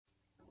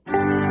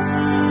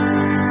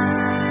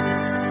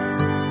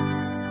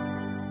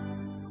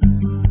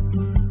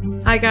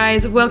Hi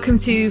guys, welcome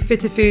to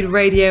Fitter Food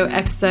Radio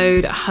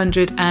episode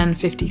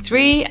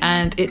 153,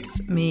 and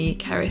it's me,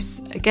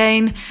 Karis,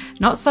 again.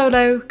 Not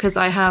solo, because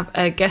I have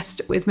a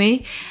guest with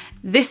me.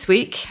 This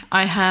week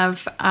I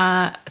have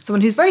someone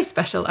who's very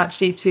special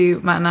actually to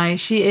Matt and I.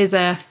 She is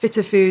a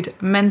Fitter Food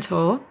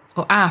mentor,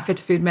 or our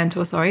Fitter Food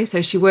mentor, sorry.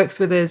 So she works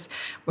with us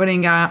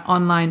running our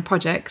online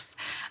projects,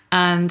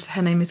 and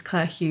her name is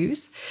Claire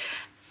Hughes.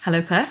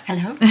 Hello, Claire.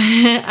 Hello.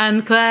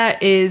 And Claire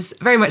is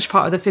very much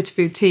part of the Fitter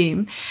Food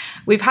team.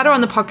 We've had her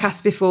on the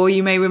podcast before.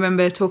 You may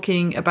remember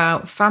talking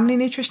about family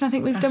nutrition, I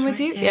think we've done with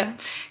you. Yeah.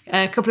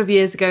 A couple of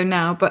years ago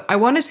now. But I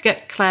wanted to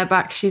get Claire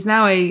back. She's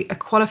now a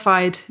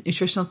qualified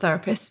nutritional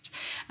therapist.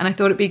 And I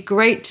thought it'd be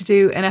great to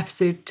do an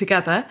episode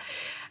together,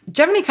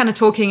 generally kind of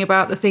talking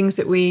about the things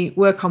that we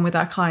work on with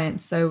our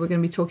clients. So we're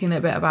going to be talking a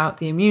little bit about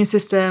the immune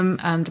system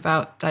and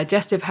about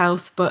digestive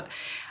health. But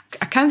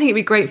I kind of think it'd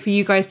be great for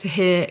you guys to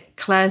hear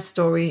Claire's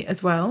story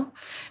as well,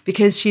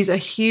 because she's a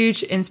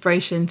huge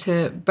inspiration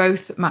to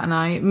both Matt and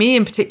I. Me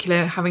in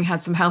particular, having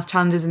had some health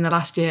challenges in the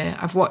last year,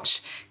 I've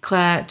watched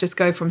Claire just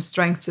go from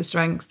strength to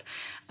strength.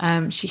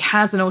 She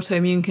has an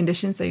autoimmune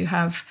condition, so you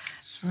have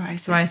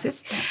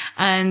psoriasis. Yeah.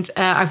 And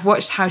I've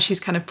watched how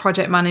she's kind of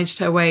project managed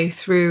her way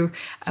through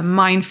a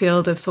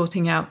minefield of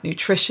sorting out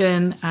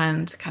nutrition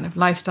and kind of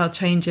lifestyle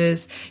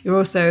changes. You're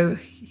also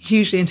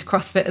hugely into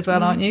CrossFit as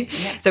well, aren't you?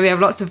 Yeah. So we have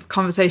lots of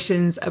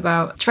conversations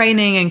about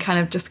training and kind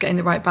of just getting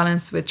the right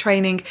balance with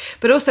training,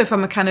 but also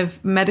from a kind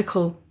of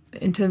medical,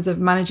 in terms of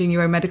managing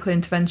your own medical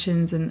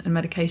interventions and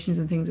medications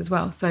and things as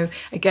well. So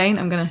again,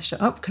 I'm going to shut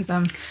up because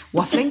I'm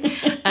waffling.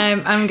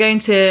 I'm going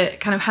to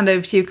kind of hand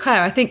over to you,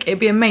 Claire. I think it'd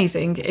be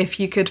amazing if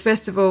you could,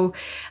 first of all,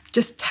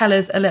 just tell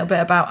us a little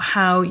bit about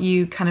how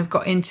you kind of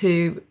got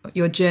into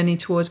your journey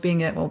towards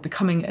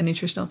becoming a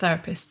nutritional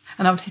therapist,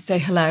 and obviously say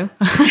hello.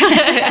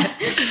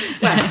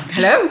 Well,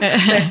 hello.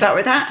 So I start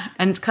with that.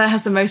 And Claire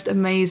has the most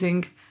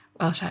amazing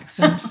Welsh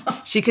accent.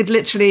 She could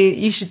literally,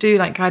 you should do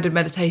like guided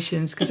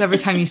meditations, because every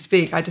time you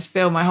speak, I just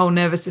feel my whole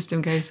nervous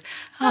system goes,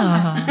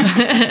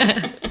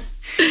 ah.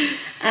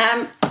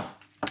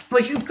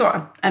 Well, you've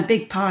got a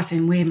big part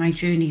in where my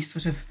journey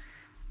sort of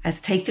has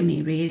taken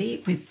me,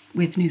 really,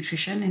 with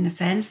nutrition, in a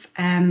sense.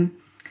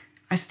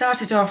 I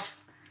started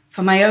off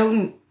for my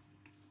own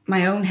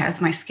health.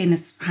 My skin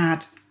has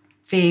had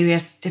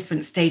various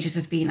different stages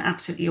of being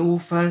absolutely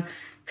awful,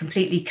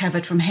 completely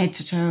covered from head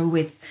to toe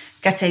with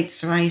guttate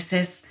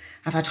psoriasis.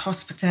 I've had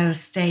hospital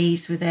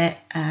stays with it.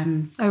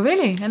 Oh,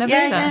 really? I never knew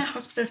that. Yeah,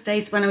 hospital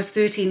stays. When I was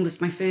 13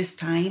 was my first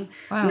time.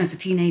 Wow. When I was a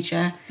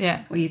teenager.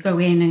 Yeah. Where you go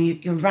in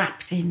and you're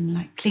wrapped in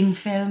like cling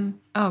film.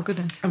 Oh,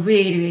 goodness.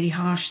 Really, really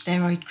harsh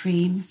steroid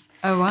creams.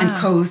 Oh, wow. And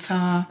coal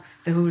tar,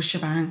 the whole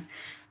shebang.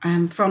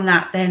 From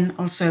that, then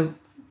also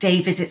day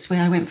visits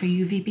where I went for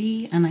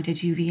UVB and I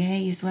did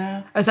UVA as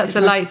well. Oh, so that's the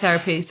light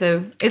therapy.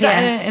 So is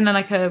that in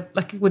a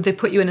would they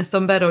put you in a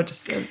sunbed or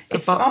just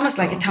it's box, almost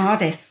like a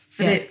TARDIS.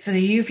 For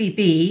the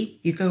UVB,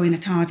 you go in a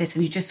TARDIS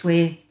and you just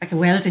wear like a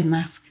welding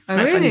mask. It's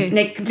quite really?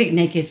 Funny. Completely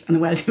naked on a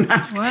welding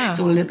mask. Wow. It's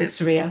all a little bit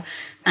surreal.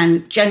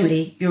 And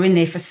generally, you're in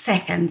there for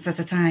seconds at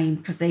a time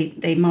because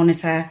they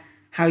monitor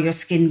how your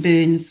skin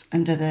burns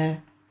under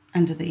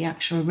the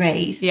actual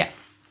rays. Yeah.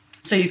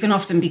 So you can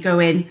often be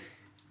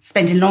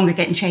spending longer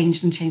getting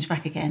changed and changed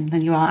back again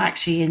than you are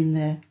actually in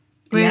the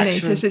really?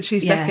 Actual, so it's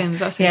literally seconds.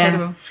 That's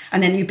incredible.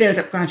 And then you build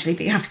up gradually,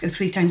 but you have to go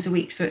 3 times a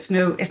week. So it's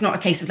not a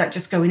case of like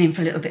just going in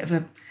for a little bit of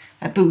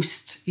a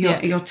boost.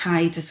 You're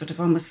tied to sort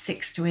of almost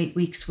 6 to 8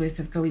 weeks worth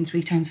of going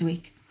 3 times a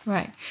week.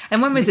 Right.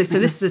 And when was this? So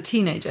this is a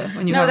teenager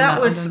when you were No,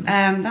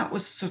 on that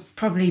was sort of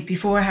probably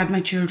before I had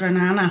my children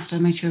and after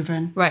my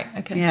children. Right.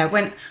 Okay. Yeah.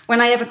 When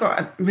I ever got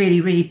a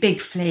really, really big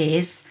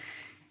flares,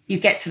 you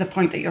get to the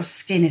point that your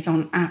skin is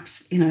on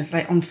it's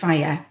like on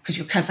fire because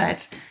you're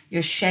covered.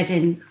 You're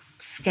shedding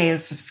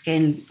scales of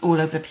skin all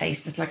over the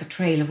place. There's like a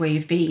trail of where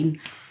you've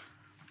been.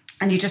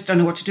 And you just don't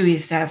know what to do with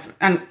yourself.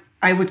 And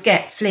I would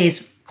get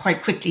flares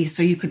quite quickly,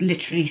 so you could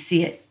literally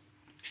see it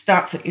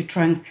starts at your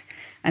trunk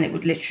and it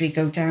would literally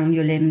go down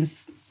your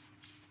limbs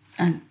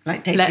and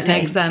like day by day.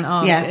 Legs and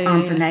arms. Yeah,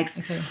 arms and legs.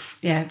 Okay.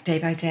 Yeah, day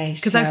by day.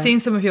 Because I've seen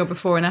some of your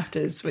before and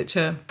afters, which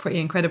are pretty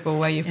incredible,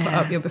 where you've put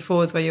up your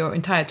befores where your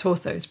entire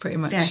torso is pretty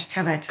much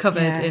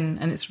covered in,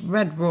 and it's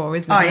red raw,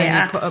 isn't it? Oh, and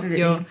yeah, you put up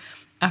your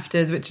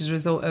afters, which is a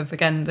result of,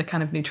 again, the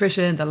kind of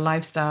nutrition, the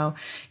lifestyle.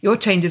 Your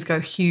changes go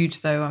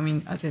huge, though. I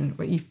mean, as in,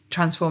 you've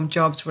transformed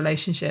jobs,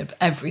 relationship,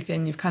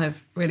 everything. You've kind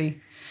of really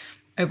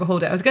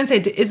overhauled it. I was going to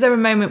say, is there a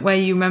moment where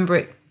you remember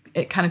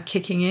it kind of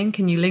kicking in?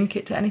 Can you link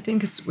it to anything?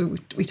 Because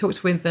we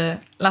talked with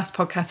the last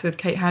podcast with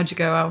Kate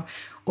How'd-You-Go, our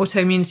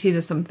autoimmunity,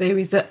 there's some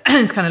theories that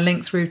it's kind of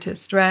linked through to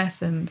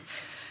stress. And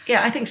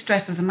yeah, I think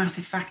stress is a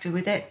massive factor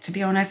with it, to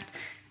be honest.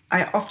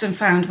 I often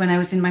found when I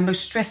was in my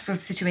most stressful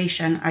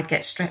situation, I'd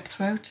get strep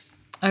throat.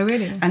 Oh,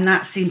 really? And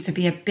that seems to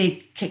be a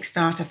big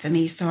kickstarter for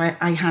me. So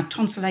I had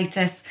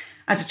tonsillitis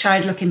as a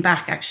child, looking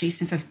back, actually,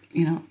 since I've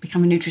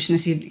become a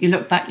nutritionist. You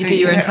look back. You do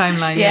your own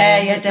timeline.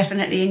 Yeah,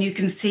 definitely. And you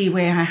can see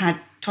where I had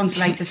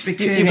tonsillitis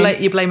recurring.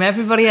 You blame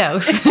everybody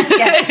else.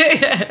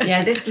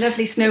 yeah, this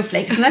lovely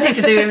snowflake. It's nothing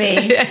to do with me.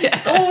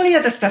 It's all the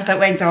other stuff that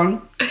went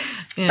on.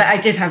 Yeah. But I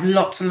did have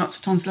lots and lots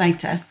of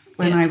tonsillitis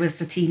when I was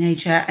a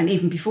teenager, and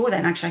even before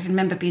then, actually. I can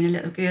remember being a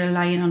little girl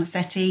lying on a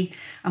settee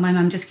and my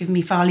mum just giving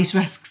me Farley's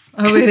rusks.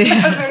 Oh, really?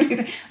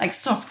 Like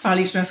soft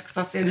Farley's rusks,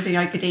 that's the only thing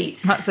I could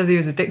eat. Matt says he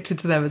was addicted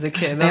to them as a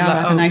kid. They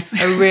are rather nice.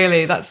 Oh,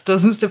 really? That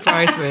doesn't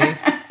surprise me.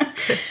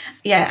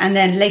 Yeah, and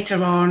then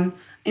later on,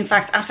 in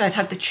fact, after I'd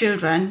had the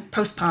children,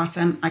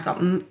 postpartum,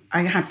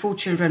 I had 4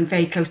 children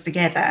very close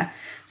together.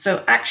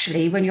 So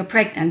actually, when you're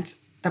pregnant,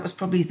 that was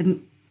probably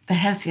the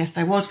healthiest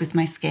I was with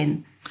my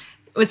skin.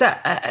 Was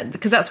that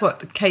because that's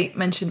what Kate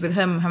mentioned with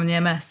her having the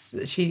MS,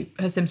 that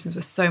her symptoms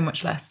were so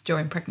much less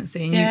during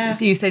pregnancy,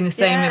 and you saying the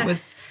same? Yeah. It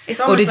was,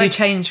 or did you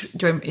change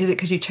during? Is it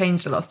because you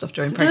changed a lot of stuff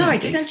during pregnancy? No, I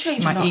didn't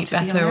change a lot. You might eat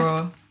better,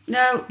 or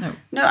no,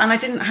 and I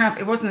didn't have.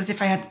 It wasn't as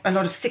if I had a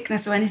lot of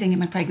sickness or anything in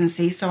my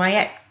pregnancy, so I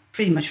ate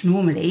pretty much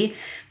normally.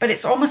 But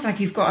it's almost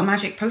like you've got a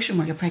magic potion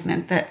while you're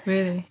pregnant that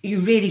you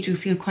really do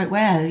feel quite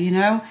well, you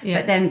know. Yeah.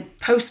 But then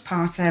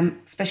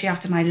postpartum, especially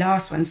after my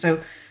last one,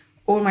 so.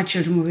 All my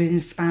children were within a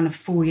span of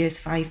 4 years,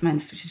 5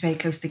 months, which is very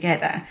close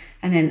together.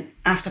 And then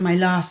after my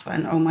last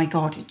one, oh my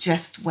God, it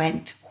just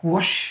went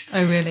whoosh.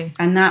 Oh, really?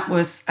 And that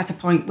was at a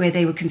point where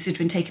they were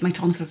considering taking my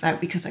tonsils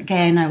out because,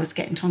 again, I was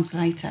getting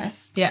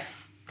tonsillitis. Yeah.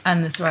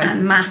 And the psoriasis.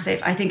 And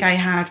massive. I think I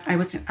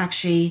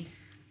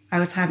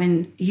was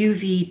having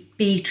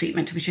UVB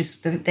treatment, which is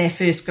their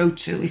first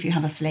go-to if you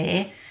have a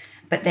flare.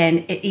 But then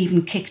it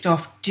even kicked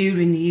off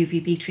during the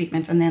UVB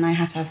treatment. And then I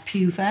had to have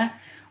Puva,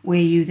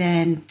 where you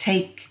then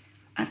take...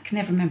 I can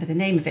never remember the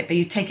name of it, but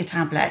you take a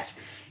tablet.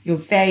 You're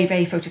very,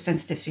 very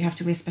photosensitive, so you have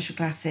to wear special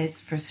glasses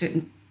for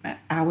certain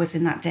hours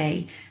in that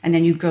day, and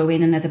then you go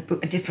in a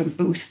different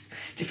booth,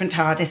 different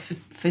TARDIS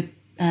for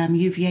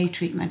UVA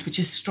treatment, which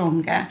is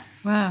stronger.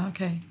 Wow,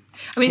 okay.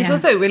 I mean, it's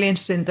also really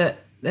interesting that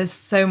there's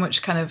so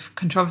much kind of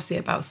controversy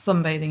about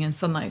sunbathing and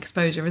sunlight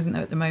exposure, isn't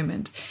there, at the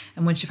moment?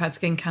 And once you've had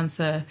skin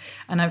cancer,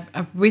 and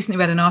I've recently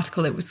read an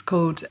article, it was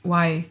called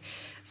Why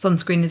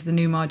Sunscreen is the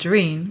New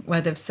Margarine, where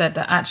they've said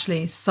that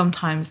actually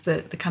sometimes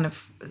the kind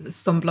of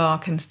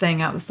sunblock and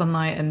staying out of the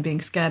sunlight and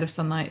being scared of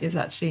sunlight is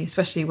actually,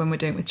 especially when we're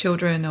doing it with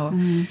children, or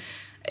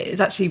it's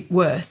actually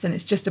worse. And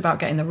it's just about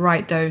getting the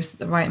right dose at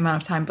the right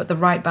amount of time, but the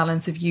right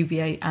balance of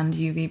UVA and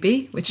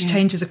UVB, which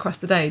changes across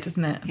the day,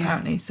 doesn't it,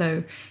 apparently?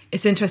 So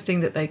it's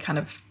interesting that they kind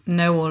of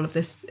know all of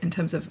this in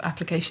terms of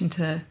application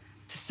to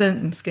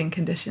certain skin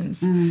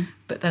conditions,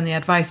 but then the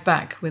advice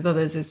back with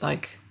others is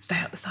like, stay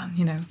out of the sun,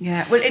 you know.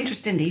 Yeah, well,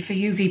 interestingly, for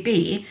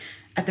UVB,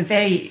 at the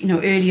very,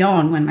 early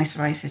on when my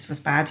psoriasis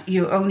was bad,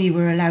 you only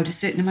were allowed a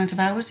certain amount of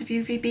hours of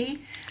UVB,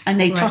 and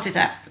they tot it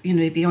up,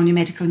 it'd be on your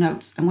medical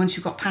notes, and once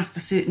you got past a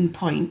certain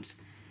point,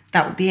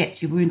 that would be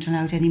it. You weren't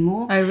allowed any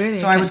more. Oh, really?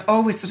 So I was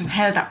always sort of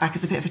held that back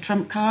as a bit of a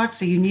trump card,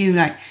 so you knew,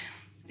 like,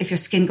 if your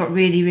skin got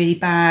really, really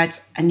bad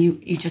and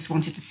you just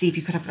wanted to see if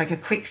you could have, like, a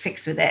quick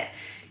fix with it,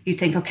 you'd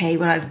think, okay,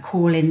 well, I'll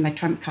call in my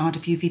trump card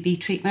of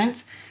UVB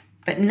treatment.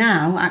 But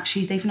now,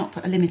 actually, they've not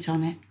put a limit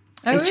on it.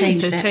 They've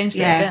changed it. Changed it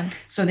again.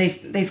 So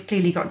they've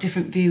clearly got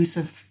different views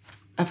of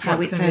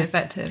how it does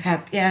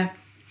help. Yeah.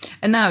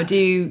 And now, do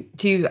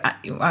you?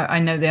 I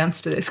know the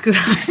answer to this because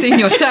I've seen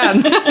your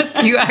tan.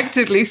 Do you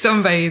actively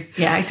sunbathe?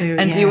 Yeah, I do.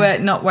 And do you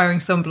not wearing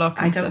sunblock?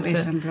 I don't wear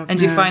sunblock. And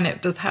do you find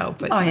it does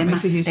help? It makes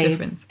massively. A huge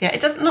difference. Yeah, it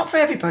does not for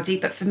everybody,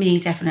 but for me,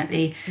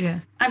 definitely. Yeah.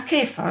 I'm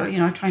careful.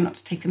 I try not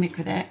to take the mick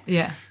with it.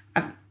 Yeah.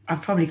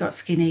 I've probably got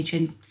skin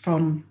aging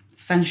from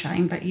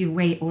sunshine, but you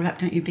weigh it all up,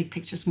 don't you? Big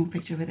picture, small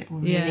picture with it all,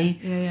 really.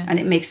 Yeah. And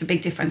it makes a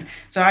big difference.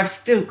 So I've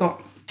still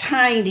got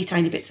tiny,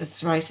 tiny bits of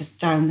psoriasis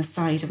down the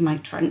side of my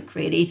trunk,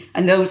 really.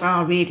 And those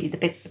are really the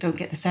bits that don't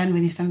get the sun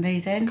when you're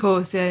sunbathing. Of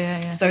course,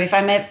 yeah. So if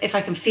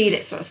I can feel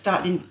it sort of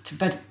starting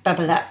to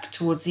bubble up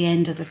towards the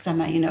end of the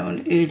summer,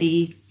 and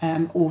early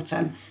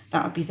autumn,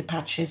 that would be the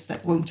patches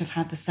that won't have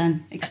had the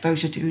sun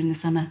exposure during the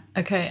summer.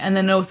 Okay, and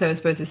then also I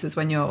suppose this is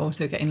when you're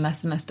also getting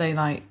less and less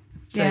daylight.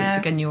 So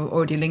again, you're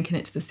already linking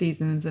it to the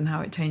seasons and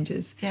how it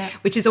changes,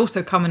 which is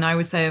also common, I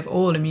would say, of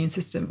all immune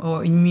system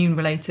or immune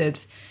related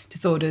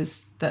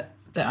disorders that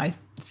I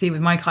see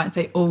with my clients.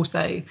 They all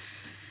say,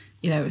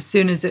 as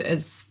soon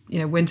as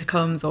winter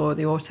comes or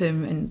the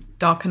autumn and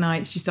darker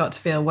nights, you start to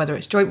feel whether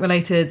it's joint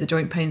related, the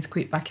joint pains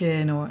creep back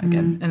in, or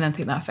again, and I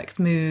think that affects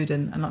mood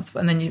and lots of.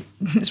 And then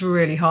it's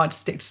really hard to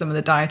stick to some of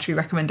the dietary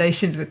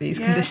recommendations with these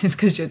conditions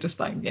because you're just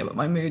like, but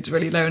my mood's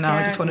really low now.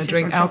 I just want to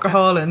drink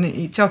alcohol and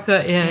eat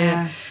chocolate.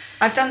 Yeah.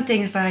 I've done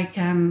things like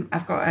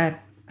I've got a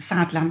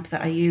sad lamp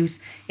that I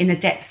use in the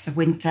depths of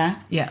winter.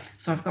 Yeah.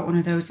 So I've got one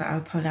of those that I'll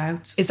pull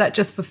out. Is that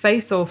just for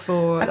face or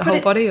for the whole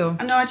body? Or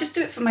no, I just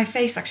do it for my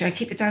face, actually. I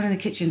keep it down in the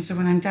kitchen, so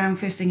when I'm down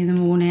first thing in the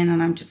morning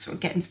and I'm just sort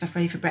of getting stuff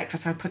ready for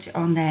breakfast, I'll put it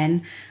on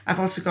then. I've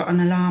also got an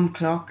alarm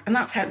clock, and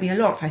that's helped me a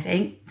lot, I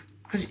think.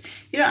 because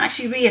you don't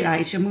actually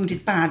realise your mood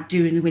is bad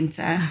during the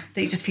winter,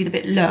 that you just feel a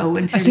bit low.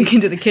 I was thinking,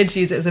 do the kids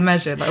use it as a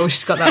measure? Like, oh,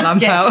 she's got that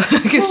lamp out.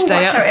 Stay watch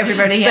out,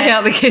 everybody. Stay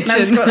out of the kitchen.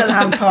 Mum's got the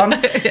lamp on.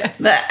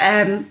 But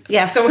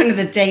I've got one of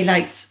the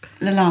daylight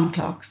alarm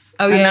clocks.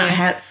 Oh, and yeah. that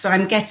helps. So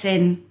I'm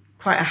getting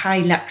quite a high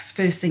lux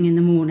first thing in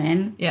the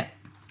morning. Yeah.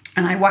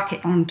 And I whack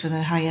it on to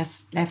the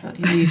highest level.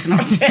 You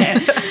cannot do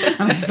it.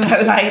 I'm just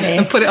like lie there.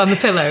 And put it on the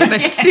pillow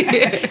next to you.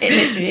 It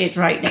literally is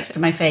right next to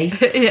my face.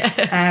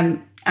 Yeah.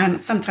 And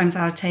sometimes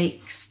I'll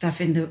take stuff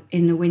in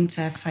the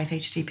winter,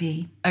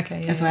 5-HTP.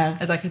 Okay. Yeah, as well.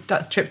 As like a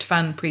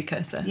tryptophan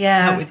precursor. Yeah.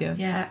 To help with you.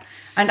 Yeah.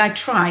 And I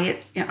try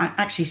it.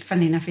 Actually,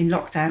 funny enough, in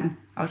lockdown,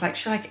 I was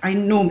like, I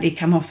normally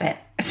come off it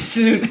as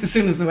soon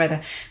as the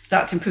weather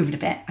starts improving a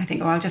bit. I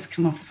think, I'll just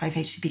come off the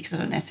 5-HTP because I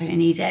don't necessarily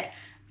need it.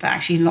 But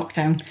actually in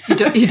lockdown...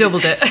 You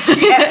doubled it.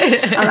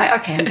 Yeah. I'm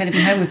like, okay, I'm going to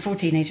be home with 4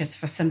 teenagers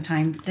for some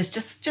time. There's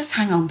just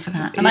hang on for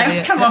that. And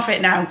I've come off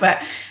it now,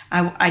 but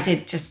I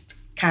did just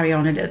carry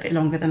on a little bit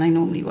longer than I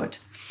normally would.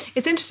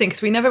 It's interesting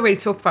because we never really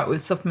talk about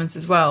with supplements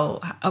as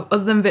well,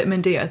 other than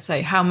vitamin D, I'd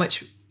say, how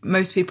much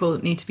most people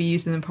need to be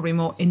using them probably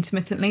more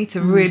intermittently to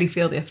really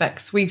feel the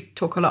effects. We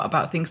talk a lot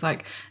about things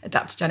like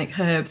adaptogenic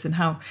herbs and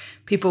how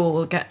people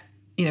will get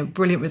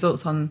brilliant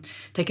results on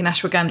taking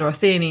ashwagandha or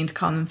theanine to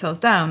calm themselves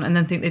down and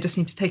then think they just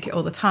need to take it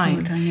all the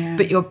time. Yeah.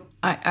 But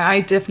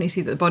I definitely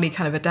see that the body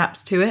kind of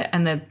adapts to it,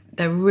 and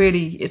they're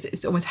really,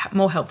 it's almost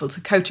more helpful to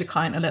coach a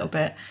client a little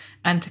bit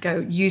and to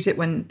go use it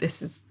when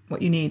this is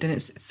what you need. And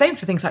it's the same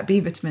for things like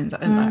B vitamins.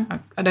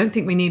 I don't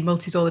think we need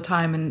multis all the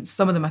time, and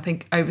some of them I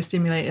think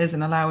overstimulate us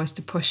and allow us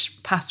to push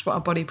past what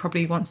our body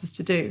probably wants us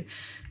to do.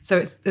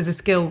 So there's a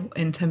skill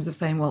in terms of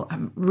saying, well,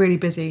 I'm really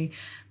busy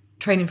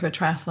training for a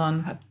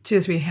triathlon, had 2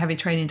 or 3 heavy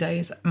training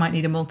days, I might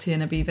need a multi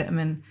and a B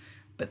vitamin,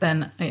 but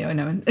then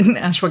and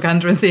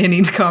ashwagandha and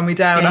theanine to calm me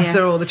down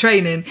after all the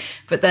training.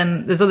 But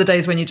then there's other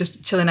days when you're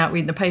just chilling out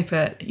reading the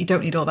paper, you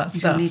don't need all that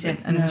stuff. Don't need it,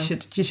 and no.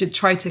 you should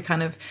try to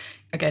kind of,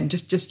 again,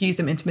 just use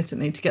them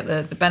intermittently to get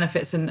the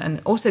benefits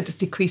and also just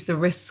decrease the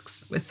risks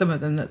with some of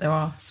them, that there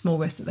are small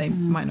risks that they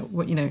might not,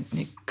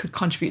 it could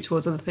contribute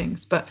towards other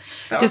things. But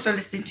just also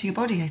listening to your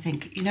body, I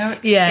think, it's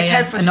and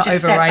helpful to not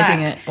just overriding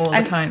step back it all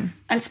the time.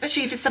 And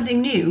especially if it's something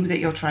new that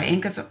you're trying,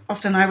 because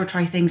often I would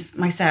try things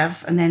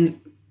myself and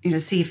then,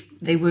 see if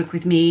they work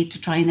with me to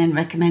try and then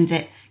recommend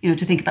it,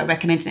 to think about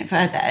recommending it for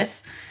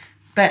others.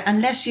 But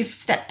unless you've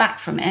stepped back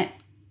from it,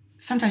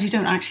 sometimes you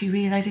don't actually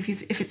realise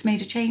if it's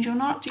made a change or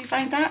not. Do you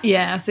find that?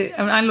 Yeah,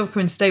 I love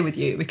coming to stay with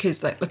you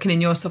because looking in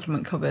your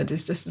supplement cupboard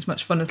is just as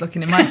much fun as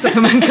looking in my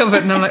supplement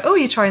cupboard. And I'm like, oh,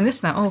 you're trying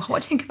this now. Oh,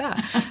 what do you think of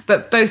that?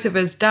 But both of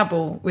us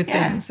dabble with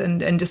things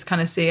and just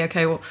kind of see,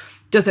 okay, well,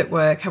 does it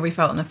work? Have we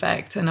felt an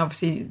effect? And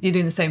obviously you're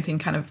doing the same thing,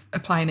 kind of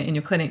applying it in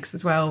your clinics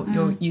as well.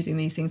 You're using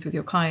these things with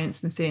your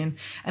clients and seeing,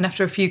 and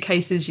after a few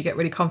cases you get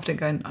really confident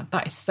going, oh,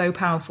 that is so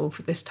powerful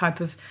for this type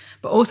of,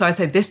 but also I'd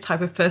say this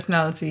type of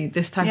personality,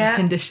 this type of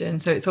condition.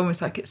 So it's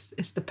almost like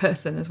it's the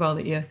person as well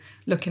that you're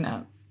looking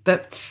at.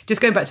 But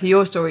just going back to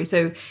your story,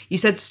 so you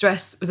said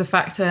stress was a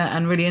factor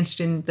and really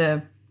interested in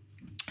the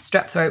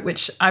strep throat,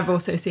 which I've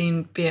also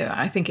seen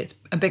I think it's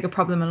a bigger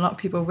problem than a lot of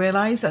people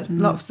realise.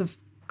 Lots of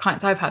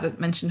clients I've had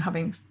mentioned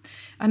having,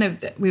 I know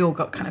that we all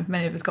got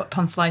many of us got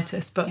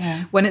tonsillitis, but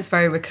when it's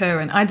very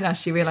recurrent, I didn't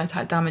actually realise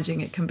how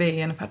damaging it can be.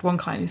 And I've had one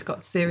client who's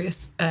got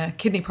serious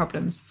kidney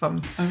problems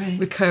from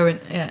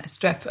recurrent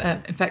strep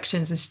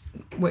infections, and she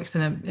works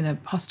in a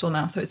hospital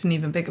now, so it's an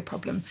even bigger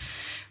problem.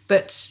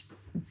 But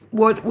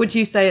what would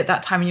you say at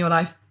that time in your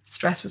life,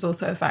 stress was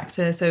also a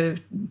factor? So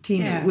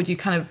would you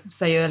kind of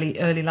say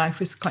early life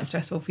was quite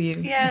stressful for you?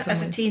 Yeah,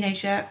 as a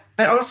teenager,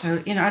 but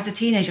also, as a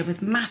teenager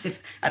with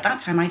massive, at that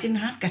time I didn't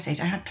have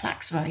gut-age, I had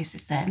plaque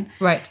psoriasis then.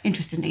 Right.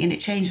 Interestingly, and it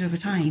changed over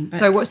time. But,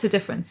 so what's the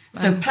difference?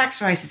 So plaque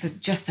psoriasis is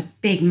just the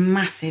big,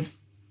 massive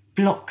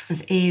blocks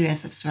of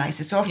areas of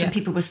psoriasis. So often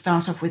people will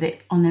start off with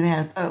it on their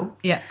elbow.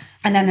 Yeah.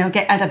 And then they'll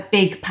get other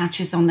big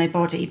patches on their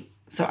body.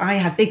 So I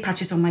had big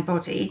patches on my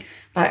body,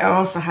 but I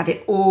also had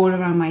it all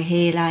around my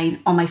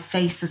hairline, on my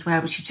face as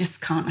well, which you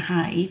just can't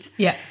hide.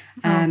 Yeah.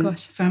 Oh,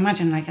 gosh. So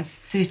imagine like a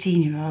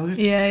 13-year-old.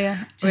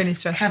 Yeah. Just really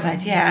stressful.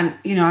 Covered, And,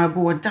 I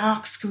wore a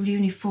dark school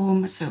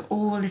uniform, so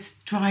all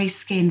this dry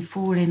skin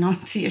falling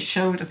onto your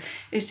shoulders.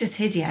 It was just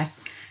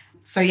hideous.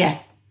 So,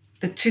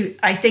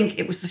 I think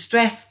it was the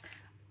stress,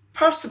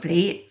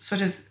 possibly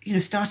sort of,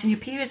 starting your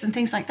periods and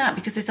things like that,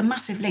 because there's a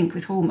massive link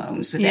with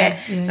hormones with it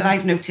that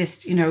I've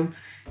noticed,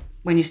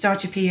 when you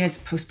start your periods,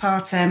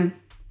 postpartum,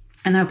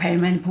 and now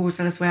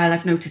perimenopausal as well,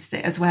 I've noticed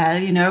it as well,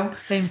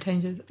 Same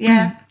changes.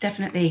 Yeah,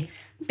 definitely.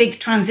 Big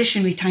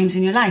transitionary times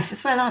in your life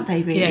as well, aren't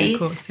they, really? Yeah, of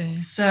course,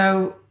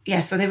 yeah.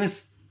 So there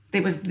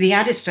was the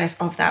added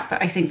stress of that,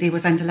 but I think there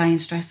was underlying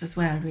stress as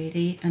well,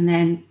 really. And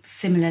then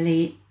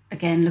similarly,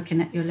 again,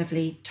 looking at your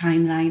lovely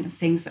timeline of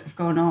things that have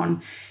gone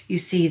on, you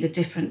see the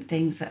different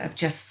things that have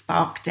just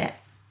sparked it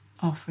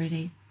off,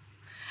 really.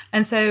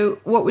 And so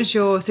what was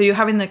so you're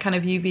having the kind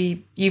of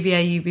UVA,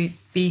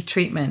 UVB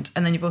treatment,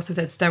 and then you've also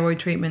said steroid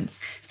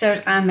treatments.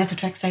 Steroid and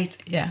methotrexate.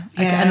 Yeah.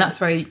 Okay. And that's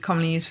very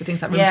commonly used for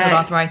things like rheumatoid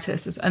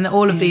arthritis. And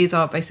all of these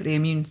are basically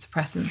immune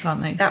suppressants,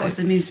 aren't they? That was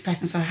immune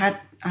suppressant. So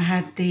I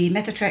had the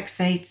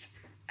methotrexate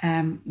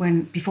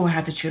before I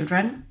had the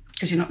children,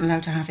 because you're not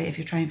allowed to have it if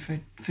you're trying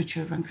for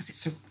children, because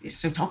it's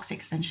so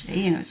toxic,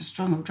 essentially. You know, it's a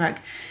strong old drug.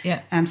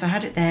 Yeah. So I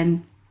had it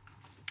then.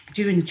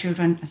 During the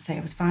children, I say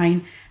I was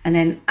fine. And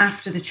then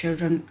after the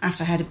children,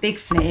 after I had a big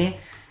flare,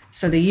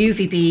 so the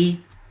UVB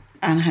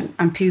and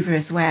Puva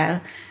as well.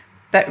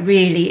 But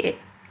really,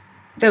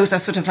 those are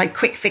sort of like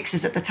quick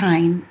fixes at the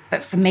time.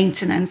 But for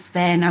maintenance,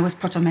 then I was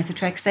put on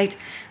methotrexate.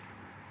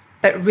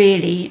 But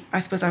really, I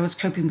suppose I was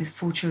coping with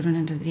 4 children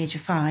under the age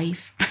of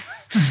 5.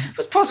 It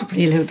was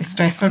possibly a little bit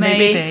stressful,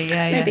 maybe.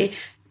 Maybe.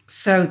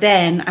 So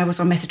then I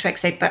was on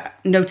methotrexate, but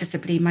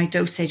noticeably my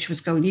dosage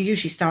was going. You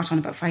usually start on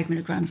about 5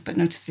 milligrams, but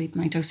noticeably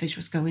my dosage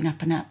was going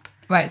up and up.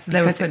 Right, so they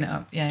were putting it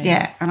up.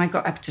 Yeah, and I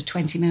got up to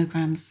 20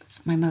 milligrams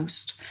at my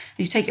most.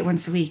 You take it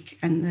once a week,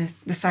 and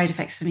the side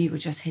effects for me were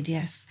just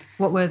hideous.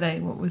 What were they?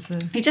 What was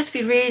the... You just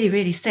feel really,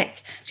 really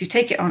sick. So you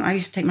take it on. I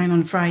used to take mine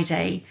on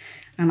Friday,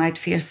 and I'd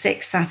feel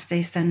sick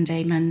Saturday,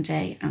 Sunday,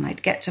 Monday, and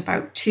I'd get to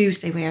about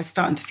Tuesday where I was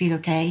starting to feel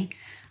okay.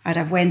 I'd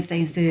have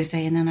Wednesday and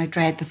Thursday, and then I'd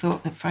dread the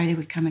thought that Friday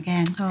would come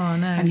again. Oh,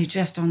 no. And you're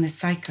just on this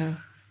cycle.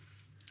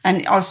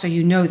 And also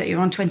you know that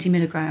you're on 20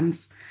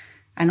 milligrams,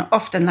 and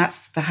often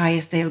that's the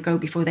highest they'll go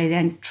before they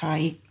then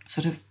try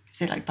sort of,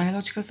 is it like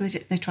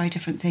biologicals? They try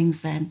different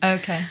things then.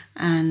 Okay.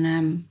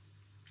 And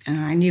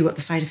I knew what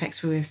the side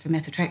effects were for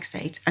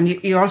methotrexate. And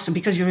you're also,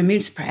 because you're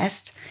immune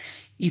suppressed,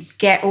 you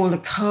get all the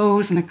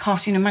colds and the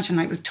coughs. You know, imagine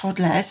like with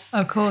toddlers.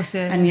 Of course,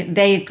 yeah. And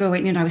they go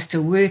in, I was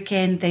still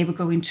working, they were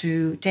going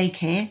to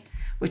daycare,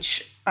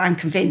 which I'm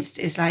convinced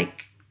is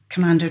like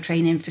commando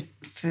training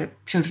for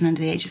children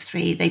under the age of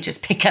 3. They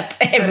just pick up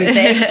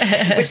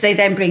everything, which they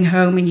then bring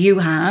home and you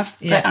have.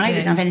 But I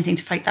didn't have anything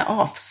to fight that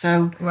off.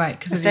 So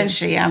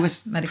essentially I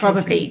was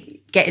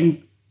probably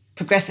getting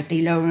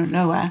progressively lower and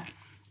lower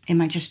in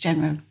my just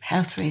general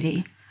health,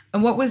 really.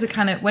 And what was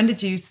when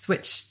did you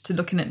switch to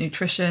looking at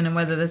nutrition and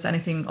whether there's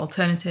anything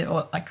alternative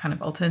or like kind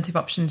of alternative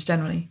options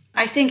generally?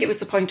 I think it was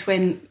the point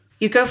when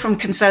you go from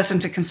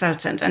consultant to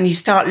consultant and you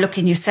start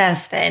looking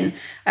yourself then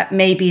at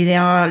maybe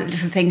there are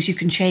little things you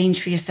can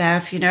change for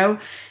yourself,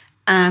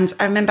 And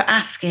I remember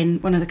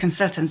asking one of the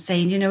consultants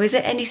saying, is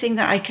there anything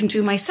that I can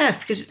do myself?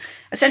 Because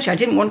essentially I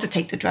didn't want to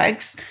take the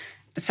drugs.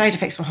 The side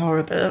effects were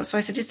horrible. So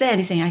I said, is there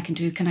anything I can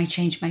do? Can I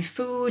change my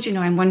food?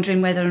 I'm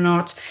wondering whether or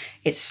not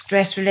it's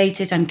stress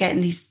related. I'm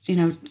getting these,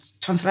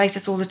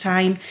 tonsillitis all the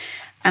time.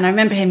 And I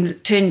remember him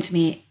turning to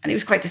me, and he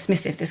was quite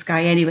dismissive, this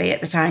guy anyway at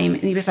the time.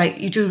 And he was like,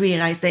 you do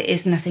realise there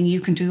is nothing you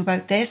can do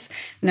about this.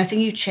 Nothing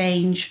you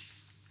change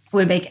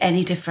will make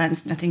any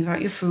difference. Nothing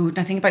about your food,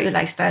 nothing about your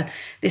lifestyle.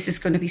 This is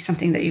going to be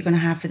something that you're going to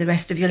have for the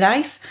rest of your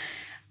life.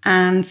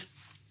 And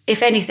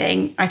if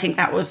anything, I think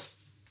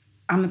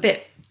I'm a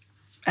bit,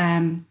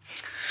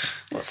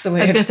 what's the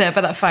word? I was going to say,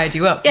 but that fired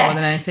you up more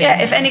than anything.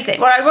 Yeah, if anything.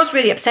 Well, I was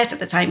really upset at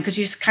the time because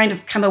you kind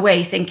of come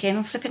away thinking,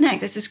 oh, flipping heck,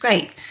 this is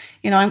great.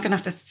 I'm going to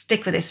have to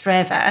stick with this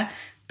forever.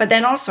 But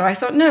then also I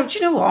thought, no, do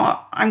you know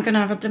what? I'm going to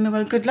have a blooming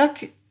well good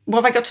luck.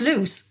 What have I got to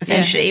lose,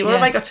 essentially? What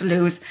have I got to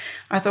lose?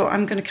 I thought,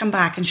 I'm going to come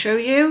back and show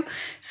you.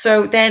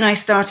 So then I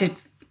started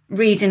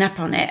reading up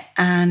on it.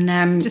 And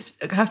I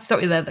have to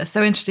stop you there. That's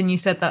so interesting you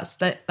said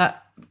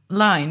that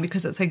line,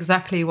 because that's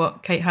exactly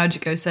what Kate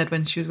Howgigo said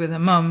when she was with her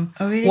mum.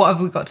 Oh, really? What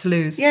have we got to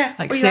lose? Yeah.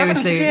 Like,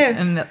 seriously.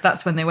 And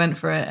that's when they went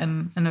for it,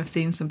 and I've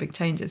seen some big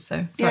changes.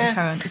 So sorry,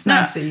 Karen. It's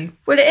nice that you...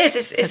 Well, it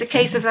is. It's a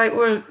case of like,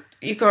 well,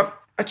 you got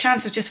a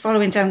chance of just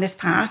following down this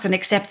path and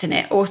accepting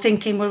it, or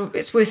thinking, well,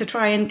 it's worth a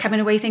try, and coming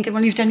away thinking,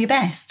 well, you've done your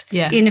best.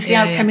 Yeah. Even if the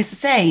outcome is the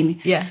same.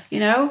 Yeah.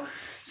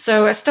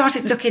 So I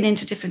started looking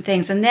into different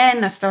things, and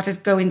then I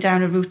started going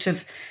down a route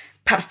of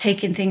perhaps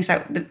taking things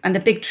out. And the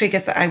big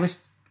triggers that I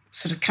was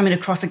sort of coming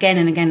across again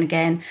and again and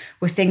again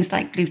were things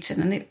like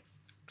gluten.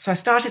 So I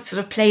started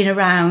sort of playing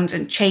around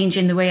and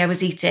changing the way I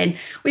was eating.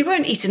 We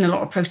weren't eating a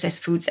lot of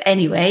processed foods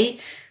anyway,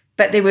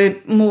 but they were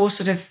more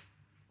sort of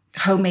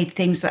homemade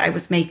things that I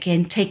was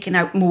making, taking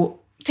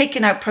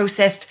out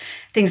processed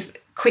things,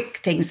 quick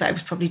things that I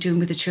was probably doing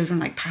with the children,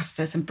 like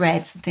pastas and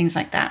breads and things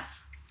like that.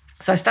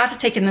 So I started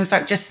taking those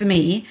out just for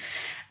me,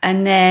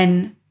 and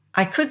then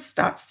I could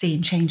start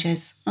seeing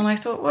changes. And I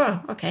thought,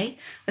 well, okay,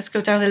 let's go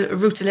down the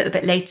route a little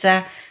bit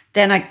later.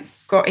 Then I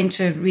got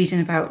into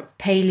reading about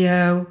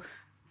paleo.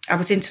 I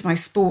was into my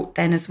sport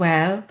then as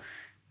well.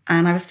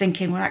 And I was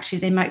thinking, well, actually,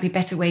 there might be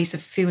better ways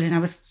of fueling. I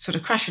was sort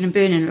of crashing and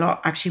burning a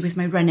lot, actually, with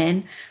my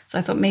running. So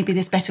I thought maybe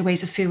there's better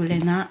ways of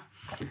fueling that.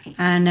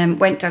 And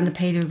went down the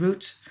paleo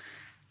route,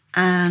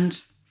 and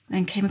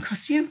then came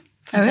across you.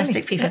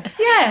 Fantastic people.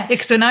 Yeah.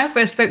 Because when I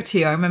first spoke to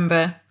you, I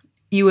remember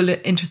you were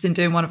interested in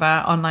doing one of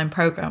our online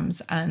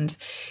programs, and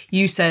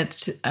you said,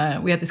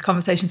 we had this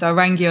conversation, so I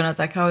rang you and I was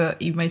like, oh,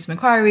 you've made some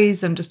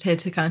inquiries, I'm just here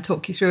to kind of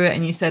talk you through it.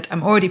 And you said,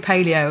 I'm already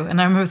paleo.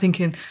 And I remember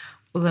thinking,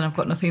 well, then I've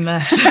got nothing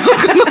left. I've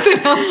got nothing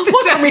else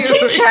to tell we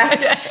teach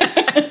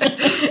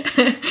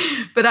her?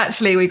 But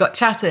actually, we got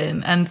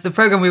chatting, and the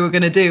program we were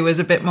going to do was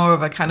a bit more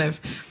of a kind of,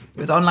 it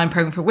was an online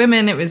program for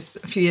women. It was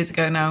a few years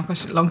ago now,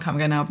 gosh, a long time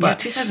ago now. But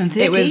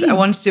 2013. I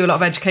wanted to do a lot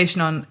of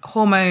education on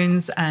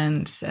hormones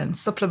and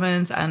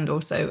supplements, and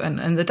also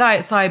and the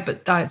diet side,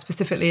 but diet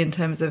specifically in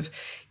terms of,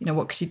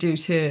 what could you do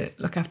to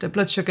look after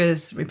blood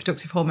sugars,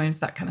 reproductive hormones,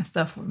 that kind of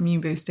stuff,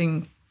 immune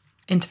boosting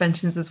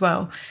interventions as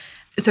well.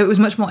 So it was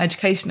much more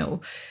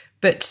educational.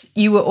 But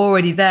you were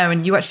already there,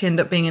 and you actually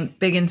ended up being a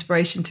big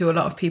inspiration to a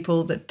lot of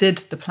people that did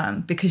the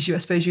plan, because I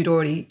suppose you'd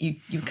already,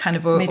 you kind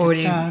of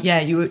already,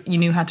 you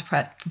knew how to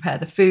prepare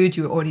the food.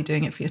 You were already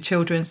doing it for your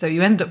children. So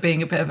you ended up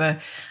being a bit of a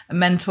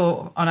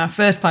mentor on our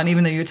first plan,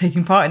 even though you were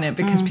taking part in it,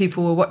 because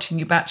people were watching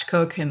you batch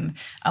cook. And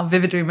I'll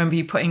vividly remember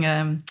you putting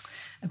a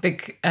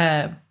big...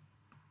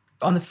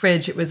 on the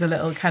fridge, it was a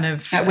little kind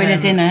of winner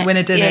dinner,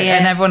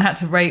 and everyone had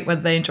to rate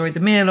whether they enjoyed the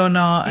meal or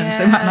not. And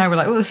so Matt and I were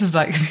like, "Oh, this is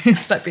like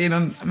it's like being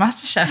on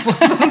MasterChef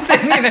or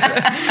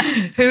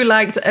something." Who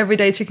liked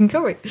everyday chicken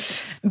curry?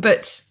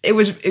 But it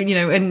was,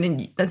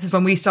 and this is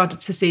when we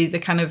started to see the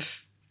kind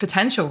of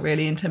potential,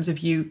 really, in terms of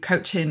you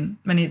coaching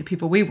many of the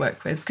people we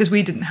work with, because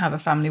we didn't have a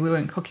family, we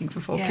weren't cooking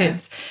for 4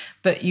 kids,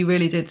 but you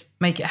really did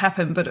make it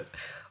happen. But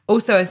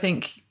also, I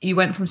think you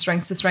went from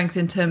strength to strength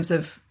in terms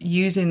of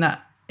using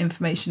that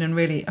information and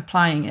really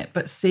applying it,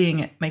 but seeing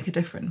it make a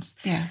difference.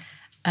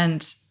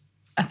 And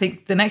I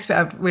think the next bit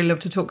I'd really love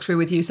to talk through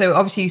with you. So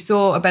obviously you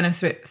saw a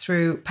benefit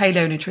through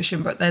paleo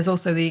nutrition, but there's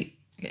also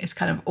it's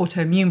kind of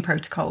autoimmune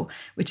protocol,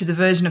 which is a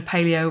version of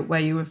paleo where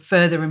you would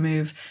further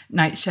remove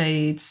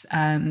nightshades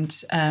and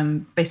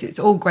basically it's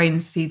all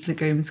grains, seeds,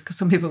 legumes, because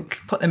some people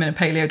put them in a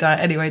paleo diet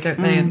anyway, don't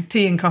they? And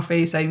tea and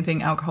coffee, same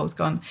thing, alcohol's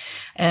gone.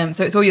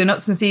 So it's all your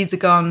nuts and seeds are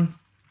gone.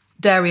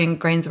 Dairy and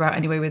grains are out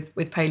anyway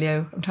with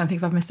paleo. I'm trying to think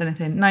if I've missed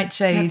anything.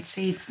 Nightshades. Nuts,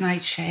 seeds,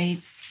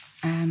 nightshades.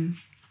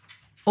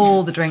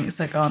 All the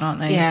drinks are gone, aren't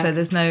they? Yeah. So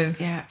there's no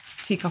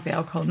tea, coffee,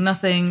 alcohol,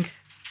 nothing.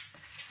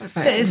 That's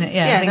about it, isn't it?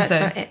 Yeah, I think so.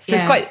 So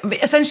it's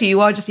quite, essentially you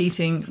are just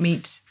eating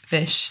meat,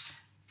 fish,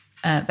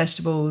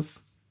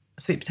 vegetables,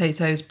 sweet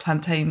potatoes,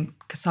 plantain,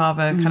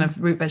 cassava, kind of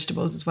root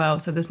vegetables as well.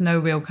 So there's no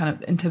real kind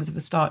of, in terms of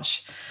the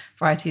starch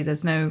variety,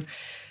 there's no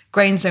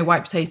grains, no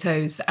white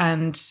potatoes,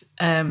 and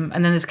then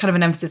there's kind of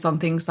an emphasis on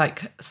things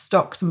like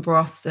stocks and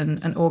broths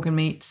and organ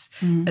meats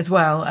as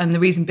well. And the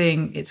reason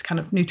being, it's kind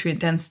of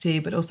nutrient density,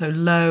 but also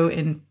low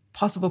in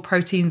possible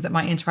proteins that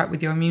might interact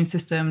with your immune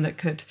system that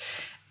could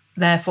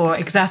therefore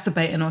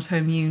exacerbate an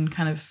autoimmune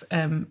kind of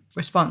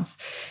response.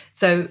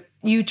 So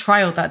you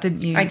trialed that,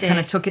 didn't you? I did. Kind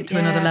of took it to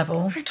another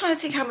level. I'm trying to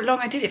think how long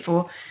I did it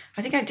for.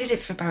 I think I did it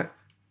for about,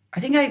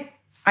 I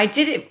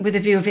did it with a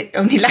view of it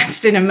only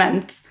lasting a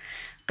month.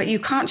 But you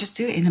can't just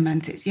do it in a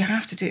month. You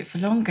have to do it for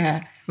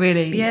longer.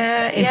 Really?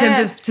 Yeah. In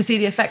terms of to see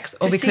the effects,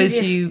 or because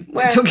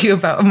it took you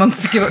about a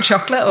month to give up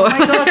chocolate? Or? Oh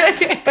my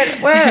God. But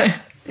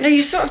no,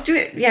 you sort of do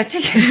it. Yeah,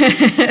 take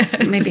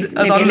it. maybe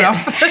a little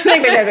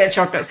bit of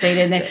chocolate stayed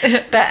in there.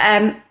 But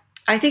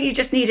I think you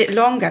just need it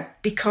longer,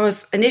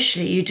 because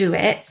initially you do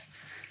it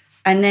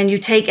and then you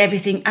take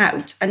everything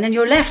out and then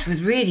you're left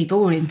with really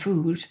boring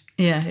food.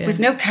 Yeah. With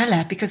no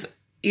colour, because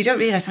you don't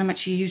realise how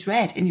much you use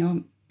red in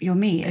your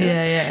meals.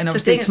 Yeah, and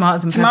obviously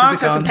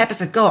tomatoes and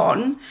peppers are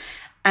gone.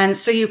 And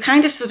so you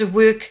kind of sort of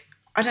work,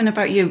 I don't know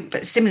about you,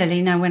 but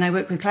similarly now when I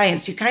work with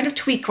clients, you kind of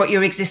tweak what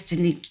you're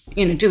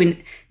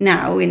doing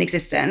now in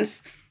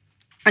existence.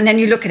 And then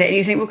you look at it and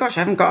you think, well, gosh,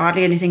 I haven't got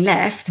hardly anything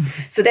left.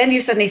 So then you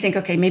suddenly think,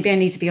 okay, maybe I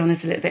need to be on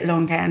this a little bit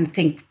longer and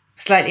think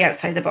slightly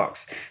outside the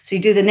box. So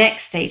you do the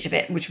next stage of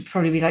it, which would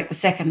probably be like the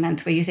second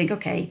month, where you think,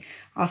 okay,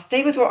 I'll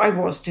stay with what I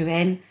was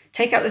doing,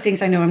 take out the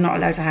things I know I'm not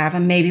allowed to have,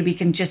 and maybe we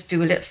can just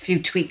do a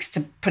few tweaks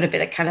to put a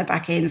bit of colour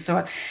back in.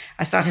 So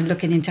I started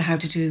looking into how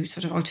to do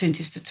sort of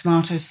alternatives to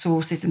tomato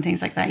sauces and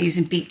things like that,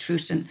 using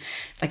beetroot and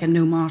like a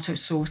no-mato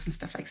sauce and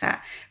stuff like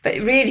that. But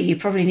really, you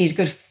probably need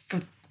a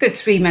good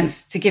 3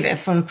 months to give it a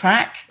full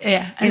crack.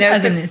 Yeah, and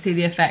then see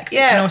the effect.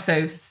 Yeah. And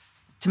also,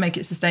 to make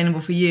it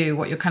sustainable for you,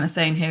 what you're kind of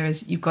saying here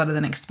is you've got to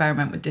then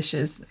experiment with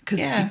dishes,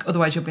 because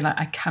otherwise you'll be like,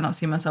 I cannot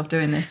see myself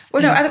doing this.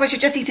 Well, no, otherwise you're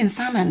just eating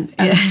salmon,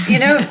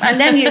 and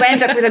then you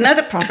end up with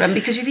another problem,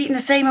 because you've eaten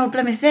the same old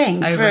blooming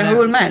thing for a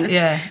whole month,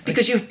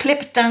 because you've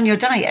clipped down your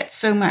diet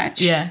so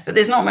much, but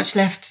there's not much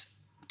left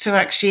to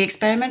actually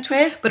experiment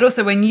with. But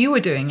also when you were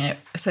doing it,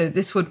 so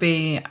this would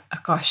be,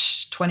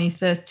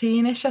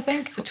 2013-ish, I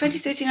think. So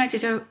 2013 I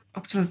did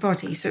Optimal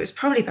Body, so it was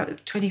probably about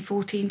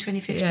 2014,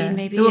 2015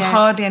 maybe. There were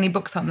hardly any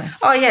books on this.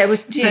 Oh yeah, it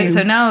was new.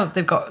 So now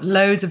they've got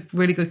loads of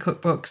really good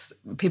cookbooks.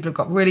 People have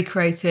got really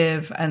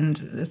creative, and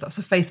there's lots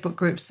of Facebook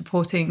groups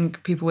supporting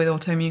people with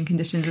autoimmune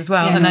conditions as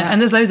well. And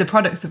there's loads of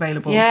products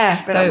available.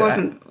 Yeah, but it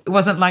wasn't It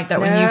wasn't like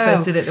that when you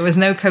first did it. There was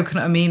no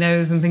coconut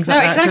aminos and things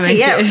like that. Exactly,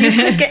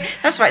 to make it.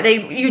 That's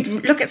right. You'd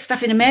look at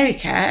stuff in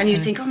America and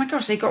you'd think, oh my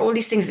gosh, they got all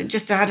these things that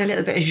just add a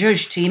little bit of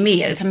zhuzh to your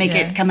meal to make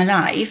it come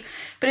alive.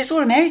 But it's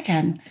all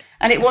American.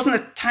 And it wasn't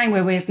a time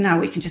whereas now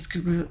we can just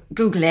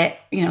Google it,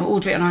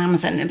 order it on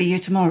Amazon and it'll be here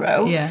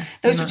tomorrow. Yeah.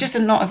 Those were just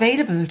not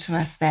available to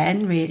us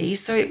then, really.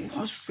 So it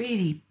was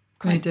really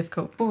quite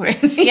difficult. Boring.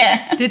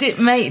 Yeah. Did it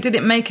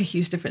make a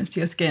huge difference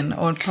to your skin,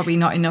 or probably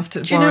not enough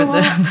to warrant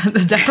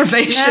the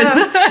deprivation?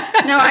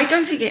 No, I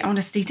don't think it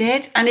honestly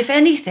did. And if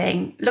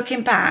anything,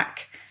 looking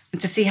back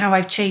and to see how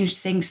I've changed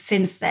things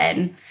since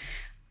then,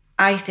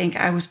 I think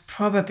I was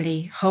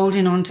probably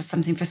holding on to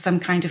something for some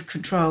kind of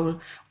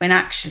control when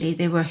actually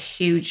there were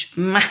huge,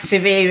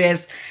 massive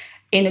areas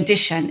in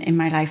addition in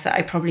my life that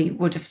I probably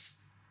would have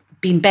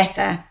been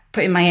better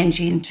putting my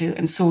energy into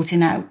and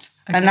sorting out.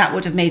 Okay. And that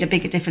would have made a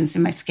bigger difference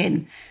in my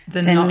skin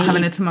than not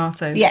having a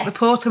tomato. Yeah. The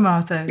poor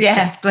tomato.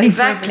 Yeah,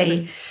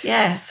 exactly.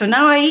 Yeah. So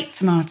now I eat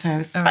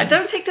tomatoes. Right. I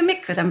don't take the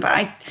mick with them, but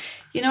I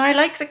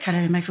like the colour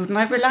in my food and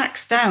I've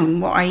relaxed down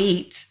what I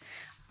eat.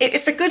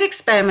 It's a good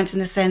experiment in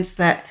the sense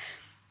that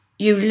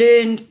you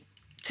learn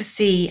to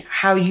see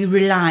how you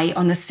rely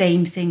on the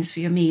same things for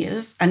your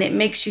meals, and it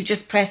makes you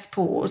just press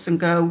pause and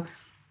go,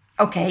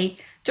 okay,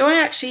 do I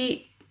actually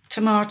eat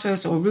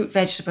tomatoes or root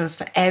vegetables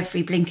for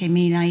every blinking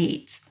meal I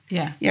eat?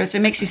 Yeah. So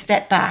it makes you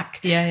step back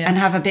and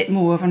have a bit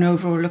more of an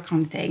overall look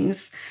on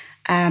things.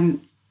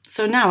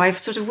 So now I've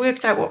sort of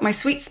worked out what my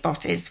sweet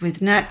spot is with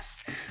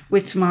nuts,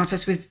 with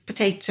tomatoes, with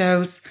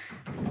potatoes.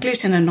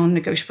 Gluten are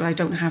non-negotiable. I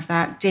don't have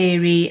that.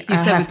 Dairy. You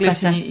said with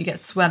gluten you get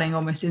swelling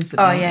almost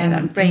instantly. Oh, yeah,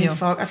 and brain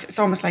fog. It's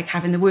almost like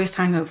having the worst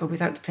hangover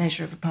without the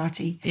pleasure of a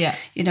party. Yeah.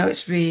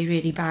 It's really,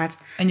 really bad.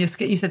 And your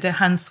skin, you said your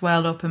hands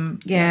swelled up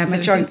and... Yeah,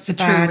 my joints are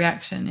bad. It's a true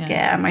reaction,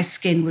 Yeah, my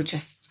skin will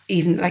just,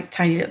 even like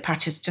tiny little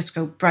patches, just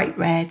go bright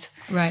red.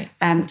 Right.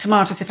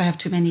 Tomatoes, if I have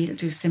too many, it'll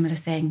do a similar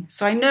thing.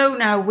 So I know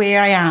now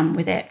where I am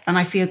with it, and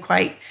I feel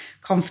quite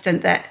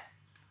confident that,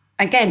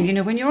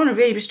 again, when you're on a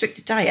really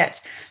restricted diet,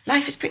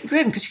 life is pretty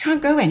grim because you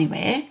can't go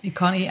anywhere. You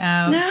can't eat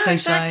out, no, socialise.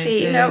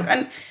 Exactly.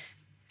 And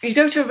you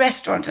go to a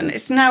restaurant and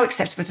it's now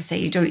acceptable to say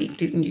you don't eat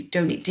gluten, you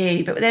don't eat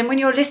dairy. But then when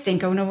you're listing,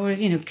 going, oh, well,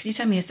 can you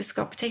tell me, has this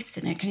got potatoes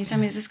in it? Can you tell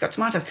me, has this got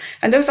tomatoes?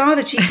 And those are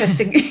the cheapest,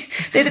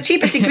 they're the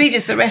cheapest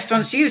ingredients that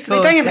restaurants use. So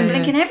they bang them and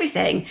blinking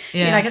everything.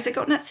 Yeah. You're like, has it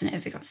got nuts in it?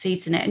 Has it got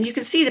seeds in it? And you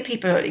can see the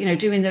people,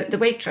 doing the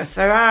waitress,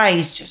 their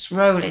eyes just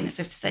rolling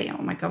as if to say,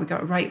 oh my God, we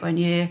got a right one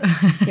here.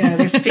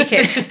 They're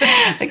speaking,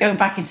 they're going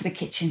back into the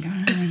kitchen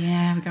going, oh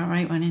yeah, we got a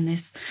right one in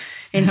this.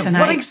 Tonight.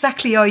 What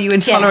exactly are you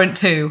intolerant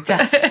to?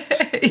 Dust.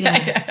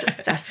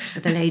 Just dust for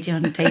the lady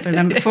on table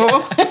number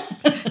 4.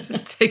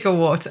 Just take a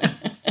water.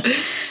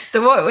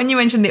 So when you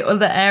mentioned the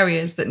other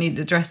areas that needed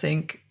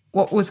addressing,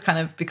 what was kind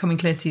of becoming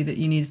clear to you that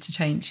you needed to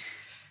change?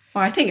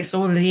 Well, I think it's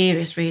all the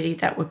areas really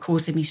that were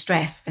causing me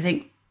stress. I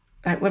think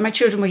when my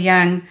children were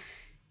young,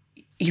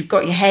 you've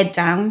got your head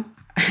down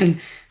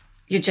and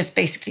you're just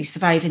basically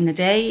surviving the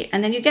day.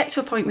 And then you get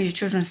to a point where your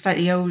children are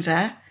slightly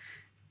older,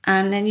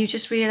 and then you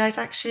just realise,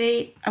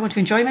 actually, I want to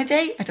enjoy my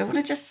day. I don't want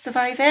to just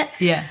survive it.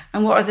 Yeah.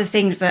 And what are the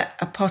things that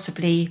are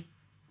possibly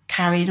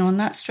carrying on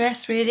that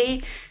stress,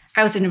 really?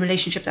 I was in a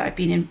relationship that I'd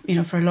been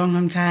in, for a long,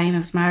 long time. I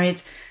was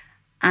married.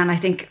 And I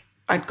think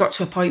I'd got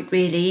to a point,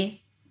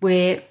 really,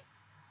 where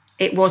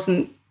it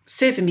wasn't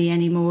serving me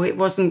anymore. It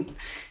wasn't...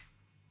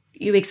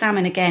 You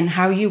examine, again,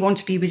 how you want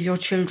to be with your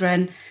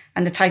children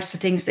and the types of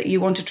things that you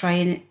want to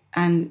try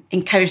and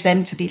encourage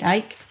them to be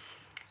like.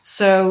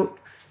 So...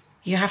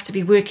 you have to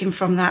be working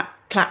from that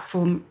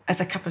platform as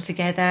a couple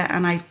together.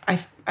 And I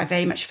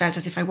very much felt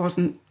as if I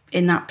wasn't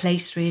in that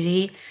place,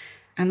 really.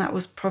 And that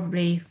was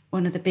probably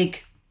one of the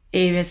big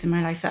areas in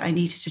my life that I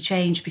needed to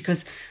change,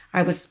 because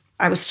I was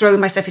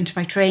throwing myself into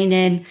my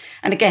training.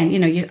 And again,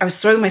 I was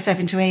throwing myself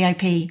into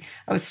AIP.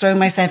 I was throwing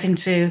myself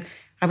into...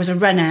 I was a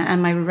runner,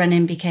 and my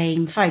running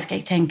became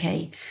 5K,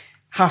 10K,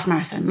 half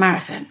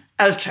marathon,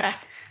 ultra.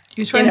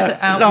 You're trying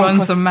to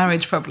outrun some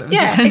marriage problems,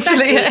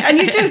 essentially. Exactly. And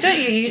you do, don't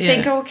you? You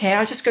think, oh, okay,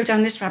 I'll just go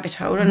down this rabbit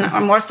hole.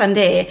 And whilst I'm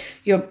there,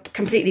 you're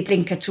completely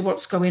blinkered to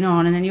what's going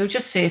on. And then you'll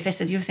just surface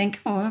and you'll think,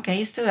 oh, okay,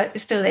 you're still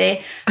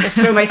there. Let's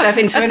throw myself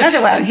into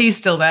another one. He's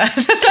still there.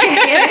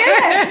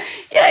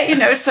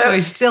 Yeah, so... Oh,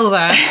 he's still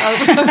there.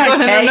 I'll go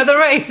on another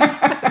race.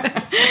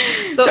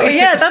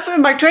 That's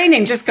when my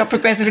training just got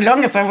progressively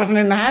longer, so I wasn't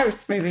in the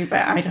house, maybe,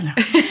 but I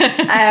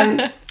don't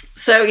know.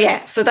 So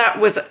that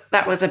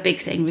was a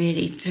big thing,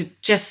 really, to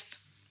just...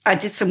 I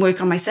did some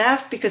work on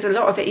myself, because a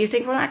lot of it you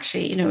think, well,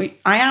 actually,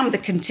 I am the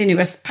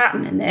continuous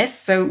pattern in this,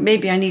 so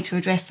maybe I need to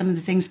address some of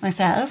the things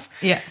myself,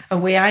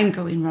 and where I'm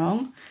going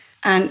wrong.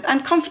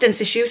 And confidence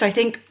issues, I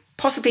think,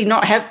 possibly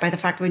not helped by the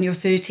fact when you're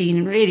 13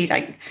 and really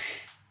like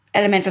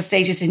elemental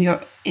stages in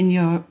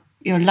your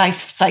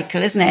life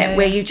cycle, isn't it?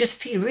 Where you just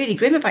feel really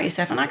grim about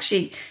yourself, and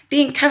actually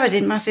being covered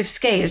in massive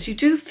scales, you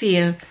do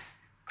feel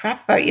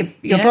crap about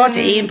your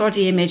body and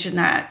body image and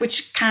that,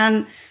 which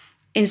can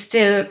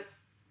instill,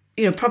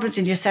 problems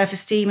in your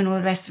self-esteem and all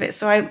the rest of it.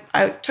 So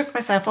I took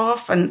myself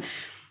off and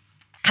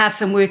had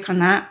some work on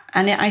that.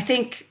 And I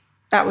think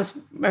that was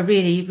a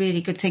really,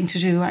 really good thing to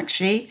do,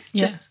 actually.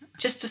 Yeah.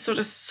 Just to sort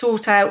of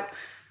sort out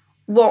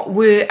what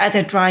were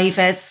other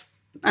drivers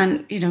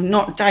and, you know,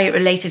 not diet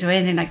related or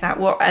anything like that.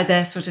 What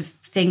other sort of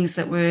things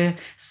that were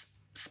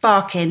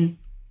sparking.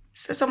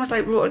 So it's almost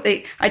like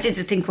I did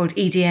a thing called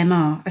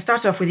EDMR. I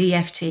started off with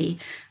EFT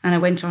and I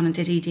went on and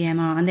did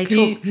EDMR. And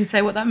Can you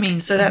say what that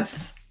means? So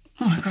that's,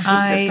 oh my gosh,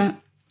 what's this?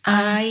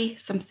 I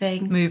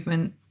something.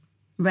 Movement.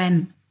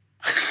 REM.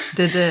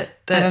 I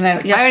don't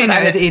know. I only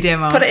know it's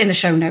EDMR. Put it in the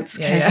show notes,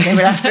 Yeah. so they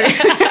will have to.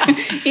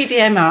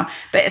 EDMR.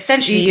 But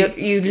essentially,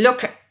 you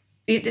look at,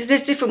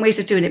 there's different ways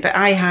of doing it, but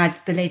I had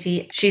the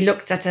lady, she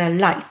looked at a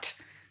light.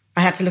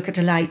 I had to look at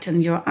a light,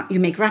 and you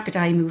make rapid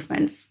eye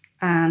movements,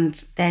 and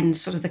then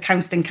sort of the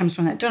counselling comes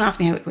from that. Don't ask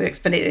me how it works,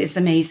 but it is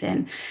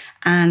amazing.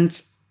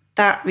 And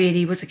that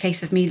really was a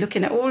case of me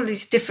looking at all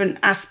these different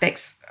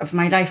aspects of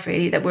my life,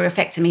 really, that were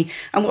affecting me.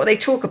 And what they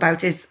talk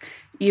about is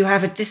you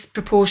have a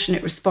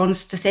disproportionate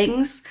response to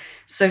things.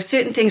 So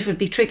certain things would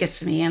be triggers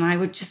for me, and I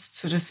would just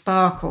sort of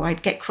spark, or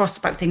I'd get cross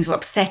about things or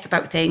upset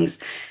about things.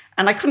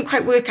 And I couldn't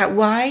quite work out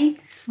why.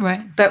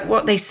 Right. But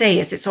what they say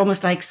is it's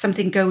almost like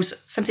something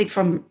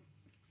from,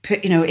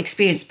 you know,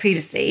 experience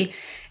previously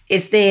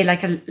is there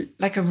like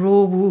a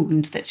raw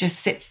wound that just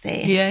sits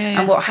there. Yeah.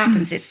 And what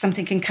happens is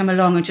something can come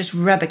along and just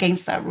rub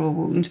against that raw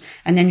wound,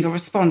 and then your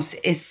response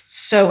is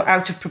so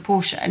out of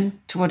proportion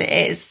to what it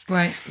is.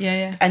 Right.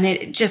 Yeah. And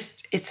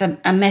it's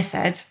a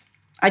method.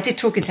 I did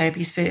talking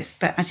therapies first,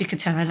 but as you can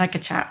tell, I like a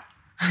chat.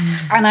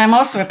 And I'm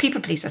also a people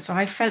pleaser, so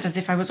I felt as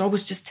if I was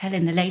always just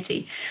telling the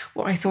lady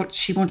what I thought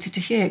she wanted to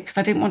hear, because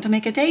I didn't want to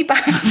make her day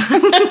bad.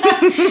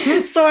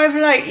 So I've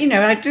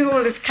I do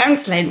all this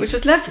counselling, which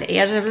was lovely.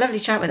 I had a lovely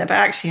chat with her, but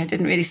actually I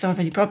didn't really solve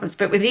any problems.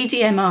 But with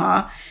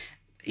EDMR,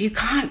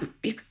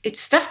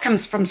 stuff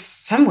comes from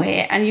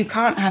somewhere, and you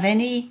can't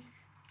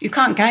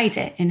guide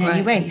it in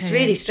any way. It's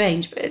really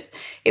strange, but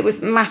it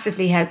was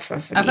massively helpful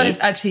for me. I've heard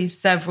actually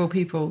several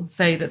people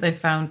say that they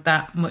found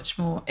that much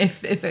more.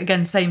 If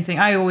again, same thing.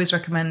 I always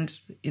recommend,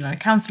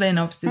 counselling.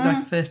 Obviously, it's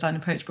like a first line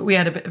approach. But we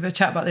had a bit of a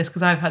chat about this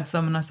because I've had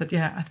some, and I said,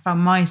 I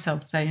found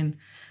myself saying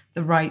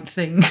the right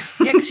thing.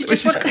 Yeah, because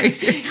which is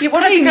crazy. You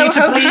wanted to go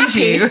home please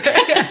happy. you.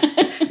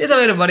 There's a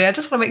load of money. I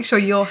just want to make sure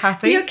you're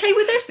happy. Are you okay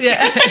with this?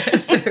 Yeah.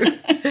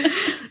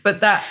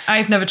 But that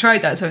I've never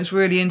tried that, so it's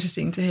really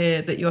interesting to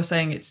hear that you're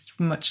saying it's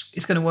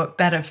going to work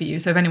better for you.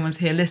 So if anyone's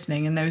here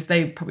listening and knows,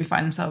 they probably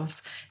find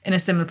themselves in a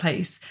similar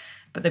place,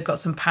 but they've got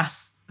some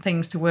past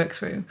things to work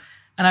through.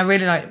 And I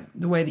really like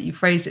the way that you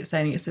phrased it,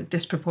 saying it's a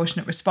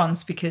disproportionate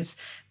response, because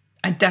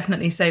I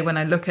definitely say when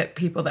I look at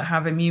people that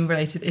have immune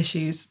related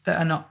issues that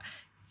are not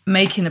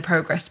making the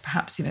progress,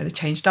 perhaps, they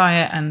change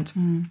diet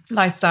and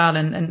lifestyle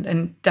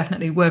and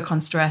definitely work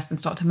on stress and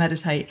start to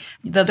meditate,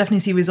 they'll definitely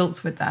see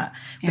results with that.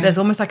 But there's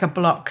almost like a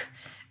block.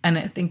 And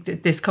I think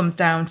that this comes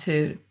down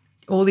to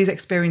all these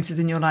experiences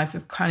in your life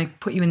have kind of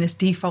put you in this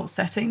default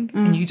setting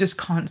and you just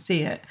can't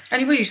see it.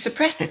 And you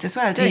suppress it as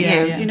well, don't you?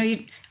 Yeah.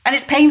 And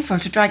it's painful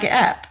to drag it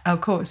up. Oh,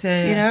 of course,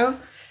 yeah.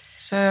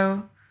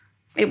 So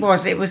it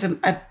was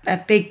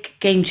a big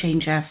game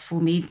changer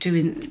for me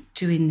doing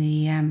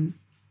the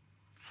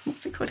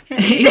what's it called again?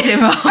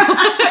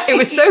 EDMR. It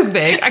was so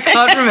big, I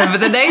can't remember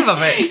the name of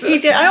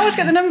it. I always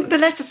get the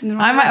letters in the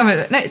wrong. I might have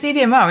it. No, it's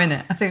EDMR, isn't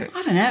it? I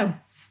don't know.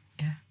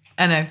 Yeah,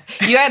 I know.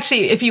 You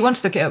actually, if you want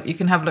to look it up, you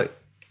can have a look.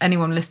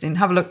 Anyone listening,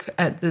 have a look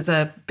at. There's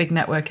a big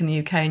network in the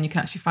UK, and you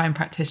can actually find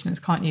practitioners,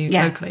 can't you?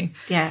 Locally.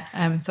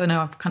 Yeah. So I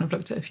know I've kind of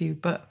looked at a few,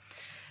 but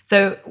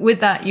so with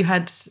that, you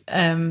had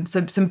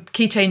some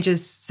key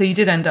changes. So you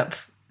did end up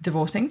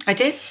divorcing. I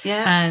did.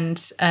 Yeah.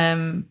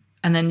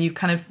 And then you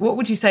kind of, what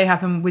would you say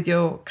happened with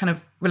your kind of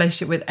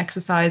relationship with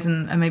exercise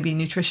and maybe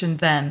nutrition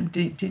then?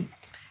 Did you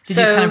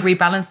kind of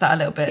rebalance that a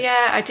little bit?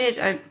 Yeah, I did.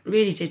 I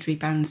really did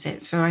rebalance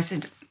it. So I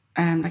said,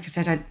 like I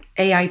said,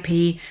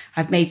 AIP,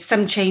 I've made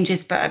some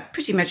changes, but I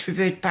pretty much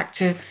reverted back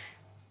to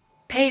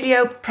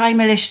paleo,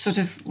 primalish sort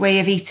of way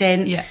of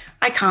eating. Yeah.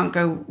 I can't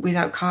go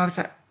without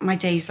carbs. My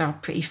days are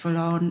pretty full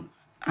on.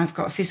 I've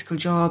got a physical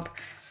job.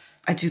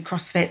 I do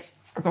CrossFit.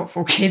 I've got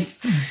 4 kids.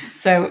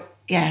 So...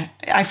 yeah,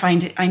 I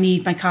find I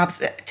need my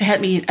carbs to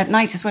help me at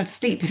night as well to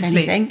sleep,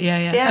 anything.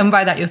 Yeah. And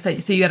by that you'll say,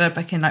 so you add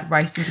back in like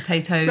rice and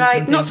potatoes.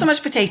 Right, not so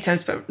much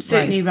potatoes, but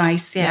certainly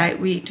rice. Yeah.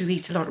 We do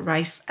eat a lot of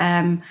rice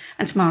and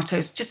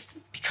tomatoes,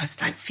 just because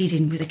like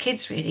feeding with the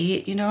kids,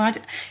 really. You don't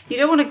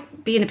want to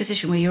be in a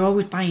position where you're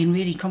always buying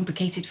really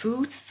complicated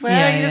foods as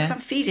well. Because I'm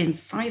feeding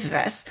 5 of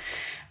us.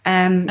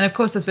 And of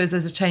course, I suppose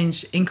there's a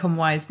change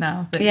income-wise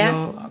now that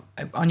you're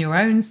on your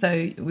own.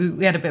 So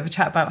we had a bit of a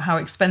chat about how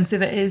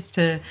expensive it is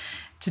to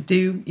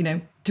do,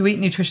 to eat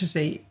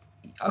nutritiously.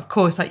 Of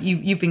course, like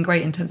you've been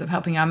great in terms of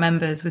helping our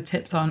members with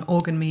tips on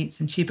organ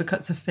meats and cheaper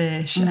cuts of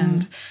fish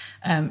and,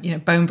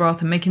 bone broth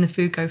and making the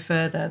food go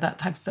further, that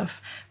type of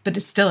stuff. But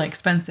it's still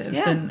expensive.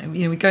 Yeah. And,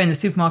 we go in the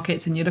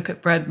supermarkets and you look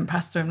at bread and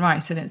pasta and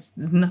rice and it's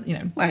not,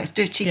 Well, it's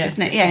dirt cheap,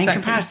 isn't it? Yeah, exactly. In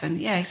comparison.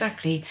 Yeah,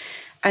 exactly.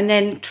 And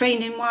then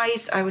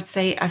training-wise, I would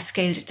say I've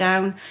scaled it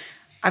down.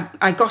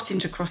 I got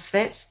into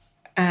CrossFit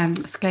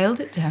Scaled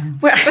it down.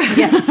 Well,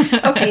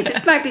 yeah. Okay,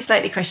 this might be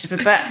slightly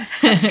questionable, but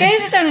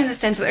scaled it down in the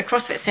sense that a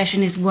CrossFit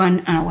session is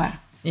 1 hour.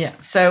 Yeah.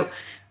 So,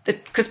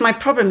 because my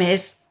problem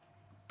is,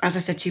 as I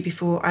said to you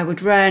before, I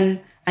would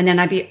run and then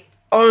I'd be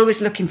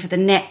always looking for the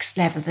next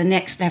level, the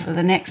next level,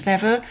 the next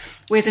level.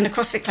 Whereas in a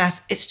CrossFit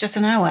class, it's just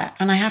an hour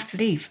and I have to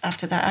leave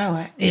after that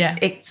hour.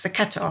 It's a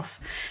cut-off.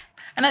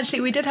 And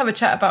actually, we did have a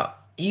chat about,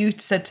 you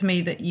said to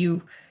me that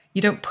you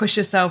don't push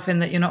yourself in,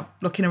 that you're not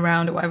looking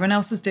around at what everyone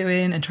else is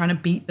doing and trying to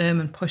beat them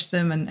and push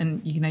them.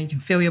 And you can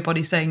feel your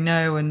body saying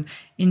no and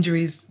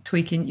injuries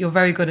tweaking. You're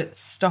very good at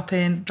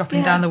stopping,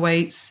 dropping down the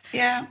weights,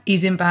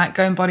 easing back,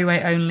 going body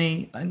weight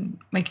only and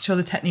making sure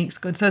the technique's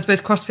good. So I suppose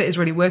CrossFit is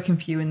really working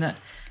for you in that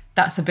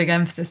that's a big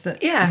emphasis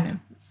that,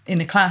 in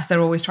a class, they're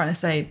always trying to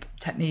say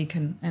technique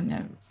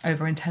and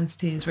over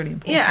intensity is really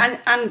important. Yeah,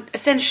 and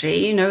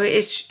essentially,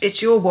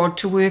 it's your ward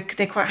to work.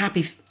 They're quite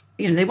happy,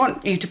 they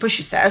want you to push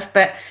yourself,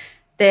 but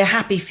they're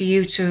happy for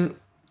you to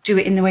do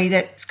it in the way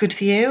that's good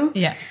for you.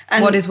 Yeah.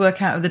 And what is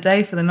workout of the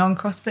day for the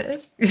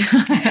non-CrossFitters?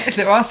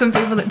 There are some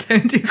people that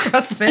don't do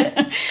CrossFit.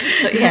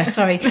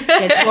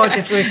 What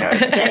is workout of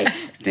the day?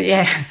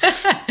 Yeah.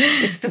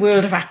 It's the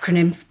world of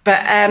acronyms. But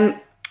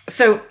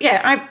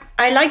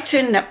I like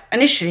to,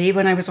 initially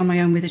when I was on my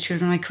own with the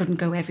children, I couldn't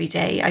go every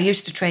day. I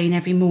used to train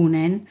every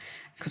morning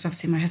because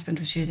obviously my husband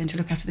was here then to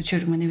look after the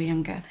children when they were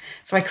younger.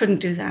 So I couldn't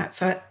do that.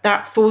 So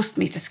that forced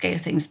me to scale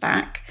things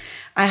back.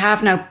 I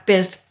have now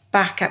built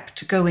back up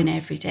to go in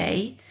every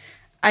day.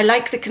 I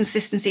like the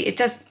consistency. It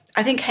does,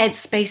 I think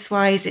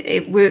headspace-wise,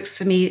 it works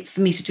for me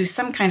to do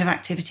some kind of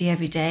activity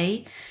every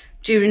day.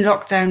 During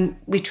lockdown,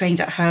 we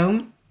trained at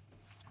home.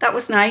 That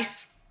was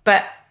nice.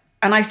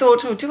 And I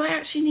thought, do I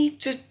actually need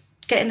to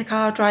get in the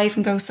car, drive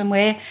and go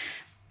somewhere?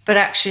 But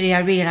actually,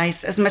 I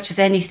realised, as much as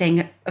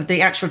anything of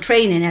the actual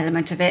training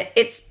element of it,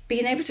 it's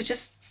being able to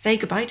just say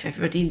goodbye to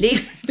everybody,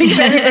 leave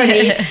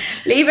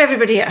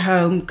everybody at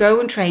home, go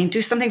and train,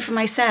 do something for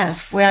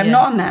myself, where I'm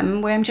not a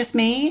mum, where I'm just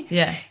me.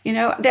 Yeah.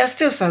 They'll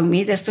still phone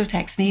me, they'll still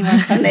text me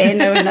whilst I'm there,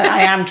 knowing that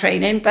I am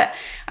training, but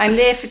I'm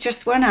there for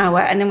just 1 hour,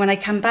 and then when I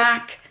come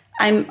back,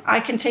 I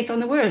can take on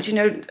the world,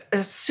 a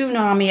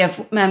tsunami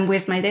of, mum,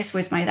 where's my this,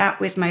 where's my that,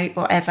 where's my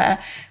whatever,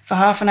 for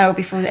half an hour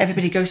before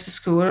everybody goes to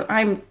school.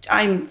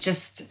 I'm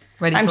just,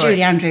 I'm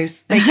Julie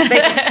Andrews. All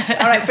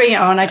right, bring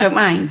it on, I don't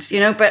mind,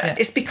 but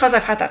it's because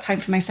I've had that time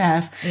for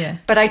myself. Yeah.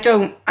 But I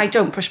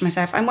don't push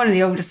myself. I'm one of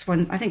the oldest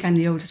ones. I think I'm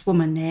the oldest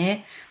woman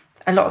there.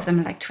 A lot of them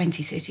are like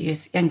 20, 30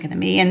 years younger than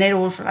me, and they're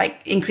all for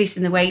like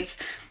increasing the weights.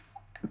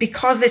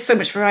 Because there's so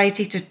much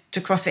variety to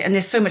CrossFit and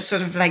there's so much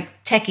sort of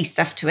like techie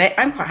stuff to it,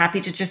 I'm quite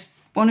happy to just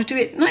want to do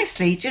it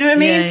nicely. Do you know what I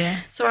mean? Yeah.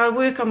 So I'll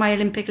work on my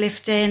Olympic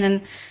lifting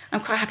and I'm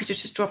quite happy to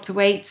just drop the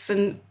weights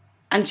and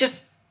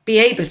just be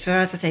able to,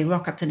 as I say,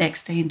 rock up the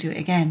next day and do it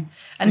again.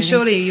 And really.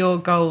 Surely your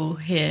goal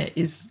here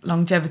is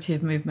longevity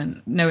of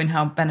movement, knowing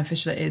how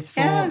beneficial it is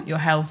for your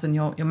health and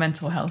your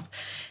mental health.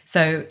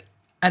 So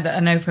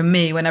I know for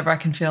me, whenever I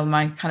can feel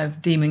my kind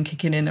of demon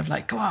kicking in of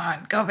like, go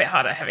on, go a bit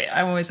harder, heavy,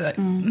 I'm always like,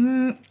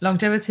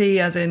 longevity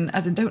as in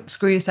don't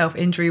screw yourself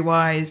injury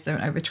wise, don't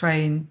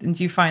overtrain. And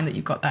do you find that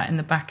you've got that in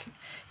the back? Do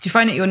you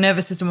find that your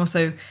nervous system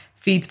also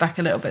feeds back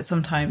a little bit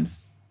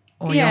sometimes?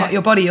 Or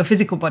your body, your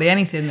physical body,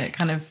 anything that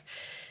kind of...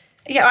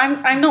 Yeah,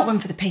 I'm not one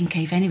for the pain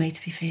cave anyway,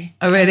 to be fair.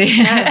 Oh, really?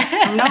 No,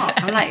 I'm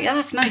not. I'm like,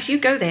 that's nice, you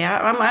go there,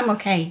 I'm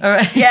okay. All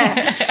right.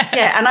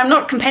 Yeah, and I'm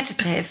not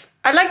competitive.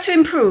 I like to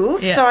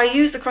improve, so I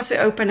use the CrossFit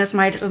Open as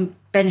my little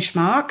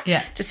benchmark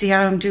to see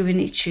how I'm doing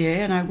each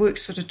year, and I work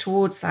sort of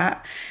towards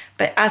that.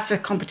 But as for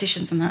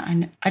competitions and that,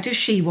 I do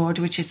SheWOD,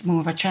 which is more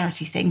of a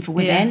charity thing for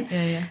women.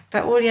 Yeah.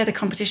 But all the other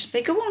competitions,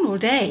 they go on all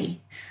day.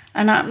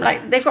 And I'm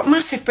like, they've got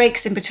massive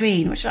breaks in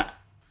between, which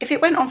if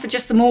it went on for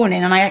just the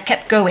morning and I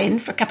kept going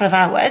for a couple of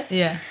hours,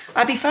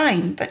 I'd be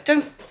fine. But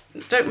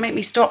don't make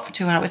me stop for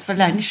 2 hours for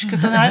lunch,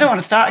 because I don't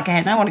want to start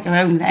again. I want to go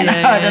home then.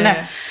 I don't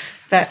know.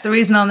 That's the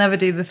reason I'll never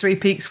do the 3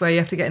 peaks where you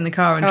have to get in the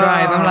car and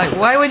drive. I'm like,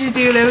 why would you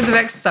do loads of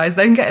exercise,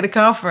 then get in the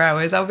car for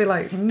hours? I'll be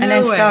like, no and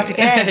then way. Start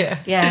again.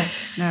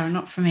 No,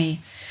 not for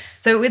me.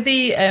 So with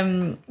the,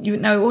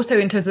 also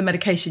in terms of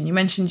medication, you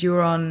mentioned you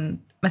were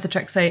on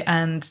methotrexate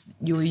and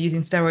you were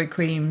using steroid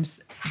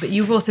creams, but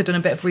you've also done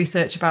a bit of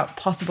research about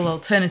possible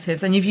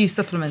alternatives, and you've used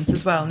supplements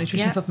as well,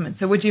 nutrition supplements.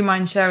 So would you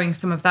mind sharing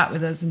some of that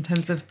with us in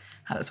terms of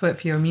how that's worked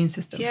for your immune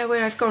system? Yeah,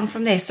 where I've gone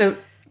from there. So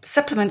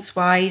supplements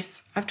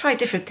wise, I've tried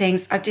different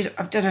things.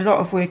 I've done a lot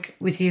of work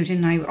with you,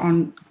 didn't I,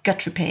 on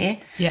gut repair,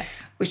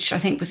 which I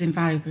think was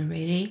invaluable,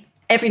 really.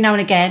 Every now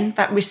and again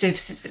that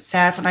resurfaces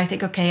itself and I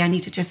think, okay, I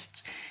need to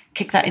just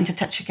kick that into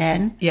touch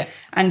again.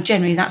 And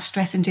generally that's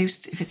stress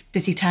induced. If it's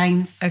busy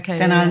times,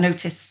 then I'll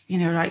notice,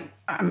 like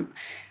I'm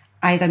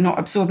either not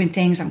absorbing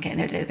things, I'm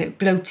getting a little bit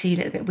bloaty, a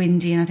little bit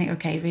windy, and I think,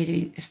 okay,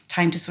 really it's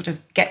time to sort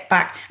of get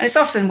back. And it's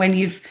often when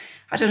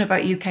I don't know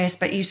about you, Kais,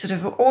 but you sort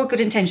of all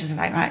good intentions are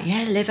like, right,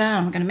 liver,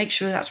 I'm going to make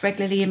sure that's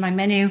regularly in my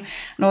menu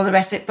and all the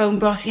rest of it. Bone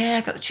broth, I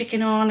got the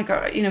chicken on, I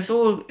got, it's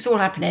all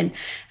happening.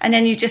 And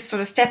then you just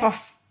sort of step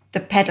off the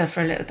pedal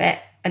for a little bit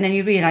and then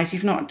you realise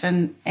you've not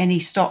done any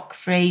stock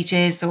for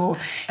ages, or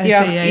you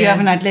yeah.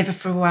 haven't had liver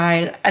for a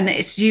while, and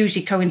it's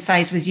usually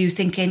coincides with you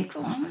thinking,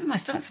 oh, my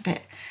stomach's a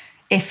bit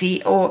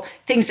iffy, or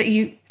things that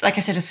you, like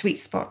I said, a sweet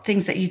spot,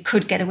 things that you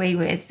could get away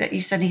with, that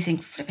you suddenly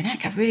think, flipping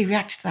heck, I've really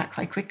reacted to that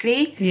quite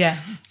quickly. Yeah.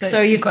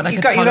 So you've got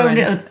your own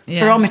little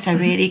barometer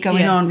really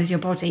going on with your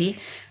body.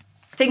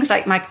 Things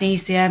like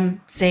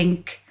magnesium,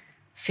 zinc,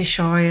 fish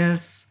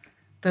oils,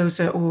 those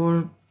are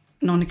all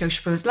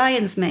non-negotiables.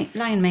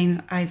 Lion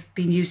mane I've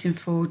been using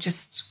for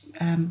just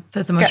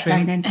there's a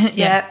mushroom. gut lining.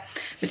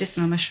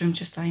 Medicinal mushroom,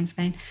 just lion's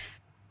mane.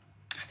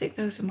 I think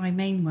those are my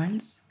main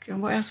ones.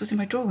 And what else was in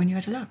my drawer when you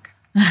had a look?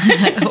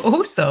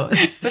 All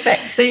sorts. What's it?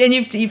 So, and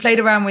you played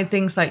around with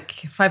things like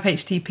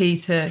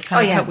 5-HTP to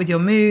kind of help with your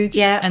mood.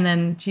 Yeah. And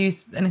then do you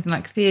use anything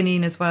like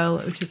theanine as well,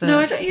 which is No,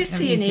 I don't use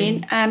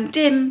theanine.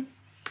 DIM,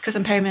 because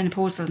I'm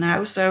perimenopausal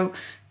now, so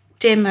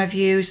DIM I've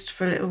used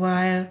for a little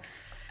while.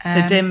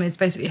 So DIM is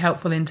basically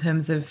helpful in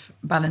terms of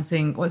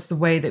balancing what's the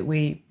way that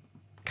we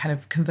kind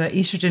of convert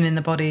estrogen in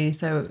the body,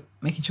 so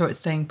making sure it's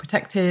staying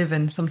protective.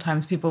 And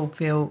sometimes people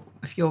feel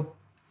if you're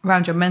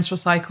around your menstrual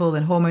cycle,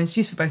 and hormones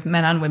used for both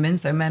men and women,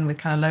 so men with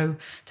kind of low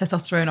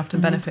testosterone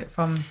often benefit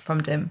from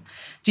DIM.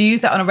 Do you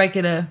use that on a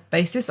regular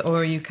basis, or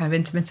are you kind of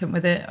intermittent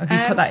with it? Or have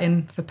you put that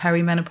in for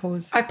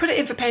perimenopause? I put it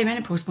in for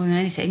perimenopause more than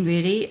anything,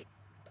 really.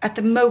 At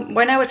the moment,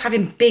 when I was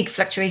having big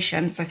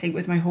fluctuations, I think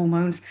with my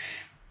hormones,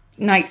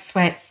 night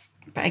sweats,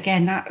 but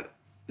again, that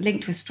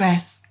linked with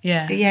stress.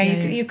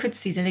 You could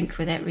see the link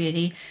with it,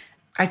 really.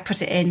 I'd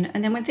put it in,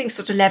 and then when things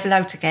sort of level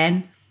out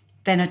again,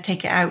 then I'd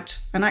take it out.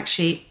 And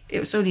actually, it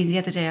was only the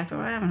other day I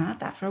thought, I haven't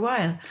had that for a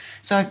while.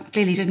 So I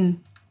clearly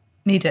didn't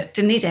need it.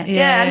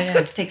 Yeah, and it's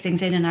good to take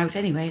things in and out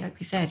anyway, like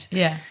we said.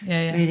 Yeah.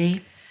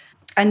 Really.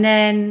 And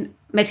then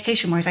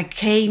medication-wise,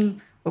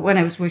 when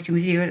I was working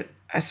with you,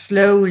 I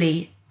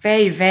slowly,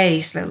 very,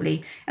 very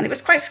slowly, and it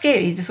was quite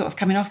scary, the thought of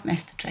coming off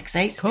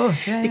methotrexate. Of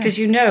course, because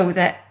you know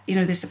that,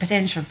 there's the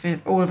potential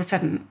for all of a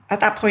sudden. At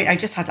that point, I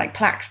just had like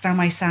plaques down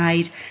my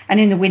side, and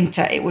in the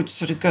winter, it would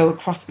sort of go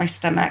across my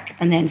stomach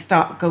and then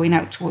start going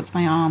out towards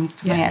my arms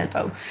to my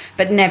elbow,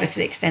 but never to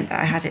the extent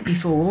that I had it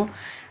before.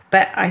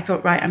 But I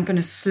thought, right, I'm going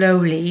to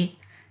slowly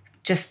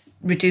just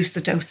reduce the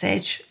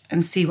dosage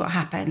and see what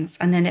happens.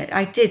 And then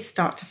I did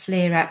start to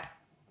flare up,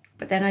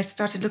 but then I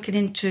started looking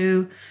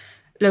into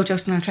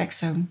low-dose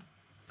naltrexone.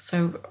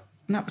 So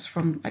that was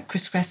from like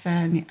Chris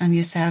Gresser and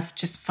yourself,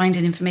 just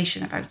finding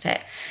information about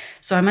it.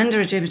 So I'm under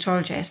a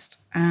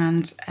dermatologist,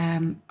 and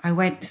I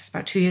went, this is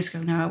about 2 years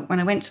ago now, when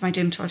I went to my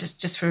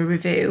dermatologist just for a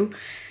review,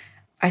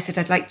 I said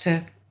I'd like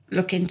to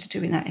look into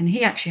doing that, and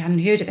he actually hadn't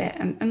heard of it.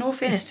 And in all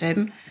fairness to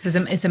him,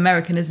 it's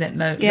American, isn't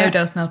it?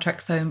 Low-dose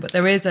naltrexone, but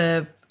there is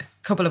a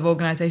couple of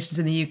organisations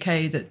in the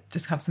UK that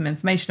just have some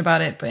information about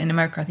it, but in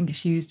America I think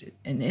it's used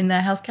in their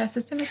healthcare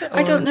system, is it?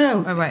 I don't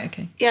know. Oh, right,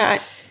 okay. Yeah,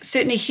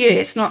 certainly here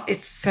it's not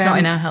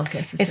in our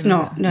healthcare system. It's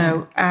not,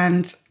 no.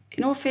 And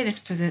in all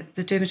fairness to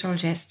the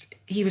dermatologist,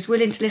 he was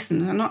willing to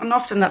listen, and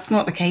often that's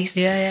not the case.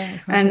 Yeah.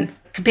 And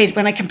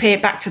when I compare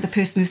it back to the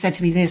person who said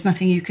to me, "There's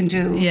nothing you can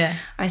do,"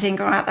 I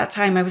think at that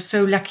time I was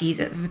so lucky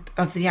that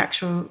of the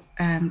actual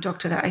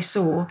doctor that I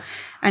saw,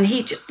 and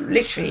he just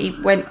literally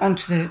went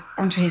onto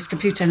his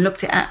computer and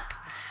looked it up.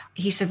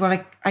 He said,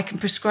 "Well, I can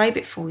prescribe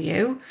it for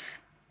you,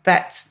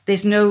 but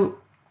there's no.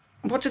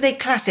 What do they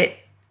class it?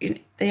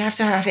 They have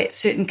to have it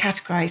certain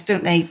categorized,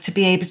 don't they, to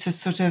be able to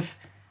sort of."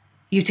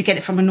 You to get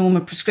it from a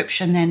normal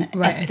prescription then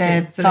at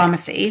the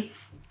pharmacy.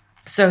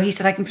 So he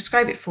said, I can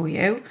prescribe it for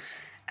you,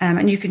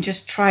 and you can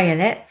just trial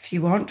it if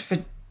you want.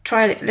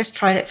 Let's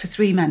trial it for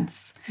 3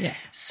 months. Yeah.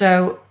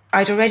 So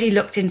I'd already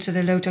looked into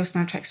the low-dose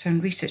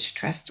naltrexone research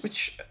trust,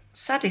 which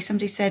sadly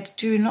somebody said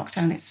during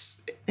lockdown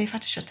they've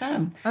had to shut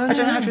down. I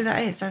don't know how true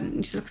that is. I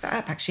need to look that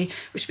up actually,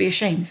 which would be a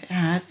shame if it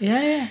has.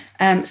 Yeah.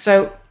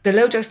 So the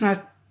low-dose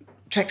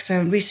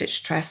Naltrexone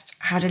Research Trust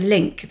had a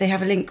link. They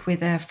have a link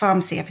with a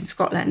pharmacy up in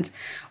Scotland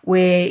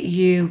where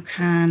you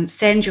can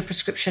send your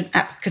prescription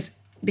up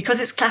because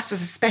it's classed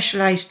as a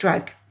specialised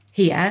drug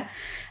here.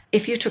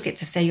 If you took it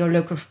to, say, your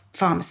local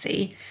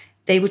pharmacy,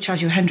 they would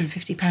charge you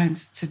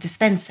 £150 to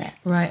dispense it.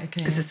 Right, okay.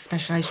 Because it's a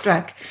specialised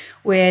drug.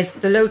 Whereas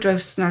the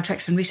Low-Dose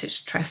Naltrexone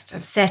Research Trust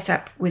have set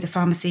up with a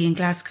pharmacy in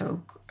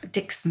Glasgow,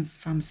 Dixon's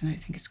Pharmacy, I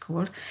think it's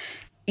called.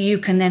 You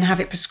can then have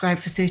it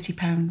prescribed for £30,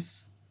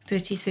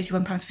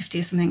 £31.50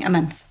 or something a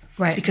month.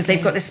 Right. Because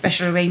they've got this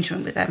special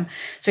arrangement with them.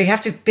 So you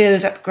have to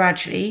build up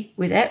gradually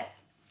with it,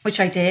 which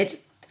I did.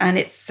 And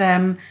it's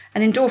an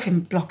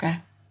endorphin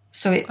blocker.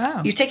 So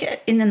you take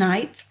it in the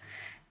night,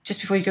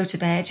 just before you go to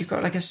bed. You've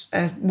got like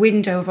a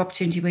window of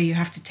opportunity where you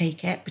have to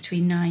take it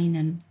between 9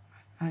 and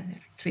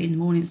 3 in the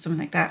morning or something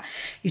like that.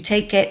 You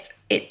take it,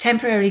 it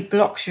temporarily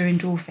blocks your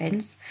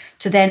endorphins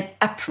to then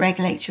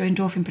upregulate your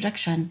endorphin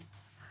production.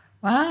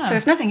 Wow. So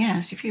if nothing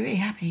else, you feel really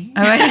happy.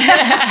 Oh,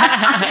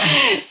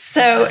 right.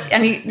 So,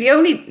 and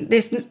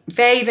there's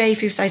very, very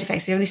few side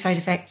effects. The only side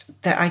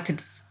effect that I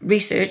could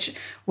research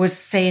was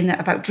saying that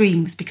about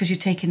dreams, because you're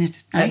taking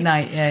it at night. At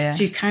night, yeah.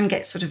 So you can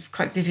get sort of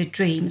quite vivid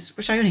dreams,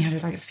 which I only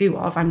had like a few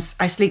of.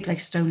 I sleep like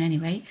a stone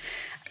anyway.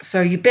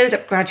 So you build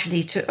up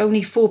gradually to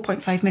only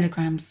 4.5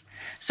 milligrams.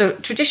 So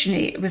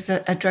traditionally, it was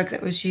a drug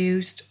that was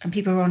used, and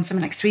people were on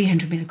something like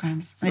 300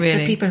 milligrams. And it's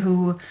for people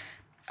who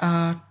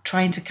are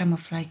trying to come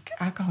off like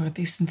alcohol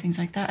abuse and things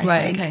like that.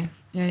 I think. Okay.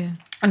 Yeah.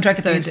 And drug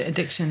abuse. So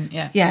addiction.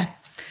 Yeah.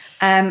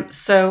 Yeah.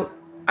 So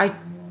I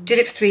did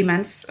it for 3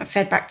 months. I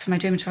fed back to my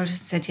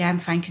dermatologist and said, yeah, I'm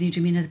fine. Can you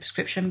do me another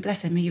prescription?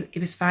 Bless him. He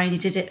was fine. He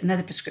did it,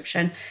 another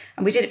prescription.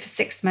 And we did it for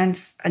 6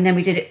 months. And then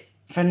we did it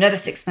for another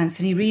 6 months.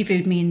 And he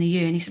reviewed me in the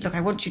year. And he said, look,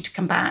 I want you to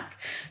come back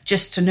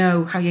just to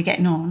know how you're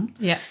getting on.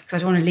 Yeah.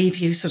 Because I don't want to leave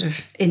you sort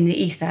of in the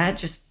ether,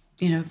 just,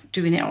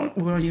 doing it all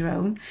on your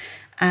own.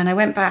 And I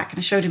went back and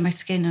I showed him my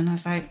skin. And I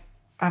was like,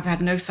 I've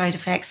had no side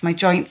effects. My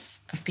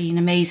joints have been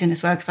amazing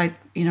as well, because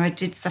I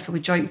did suffer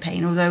with joint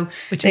pain, although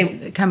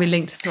it can be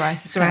linked to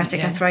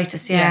psoriatic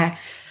arthritis. Yeah.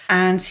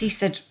 And he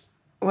said,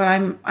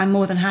 well, I'm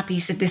more than happy. He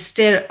said, there's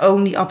still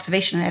only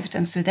observational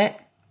evidence with it.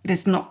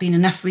 There's not been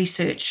enough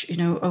research,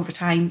 over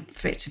time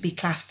for it to be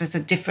classed as a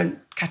different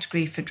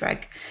category for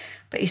drug.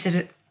 But he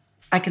said,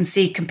 I can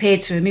see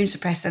compared to immune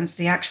suppressants,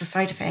 the actual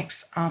side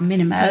effects are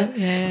minimal.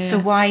 So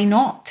why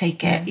not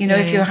take it?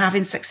 If you're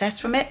having success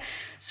from it.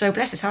 So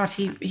bless his heart,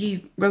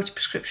 he wrote a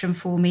prescription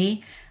for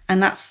me,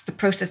 and that's the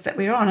process that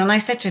we're on. And I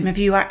said to him, have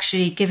you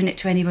actually given it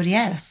to anybody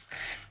else?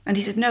 And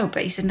he said, no,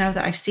 but he said, now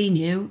that I've seen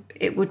you,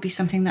 it would be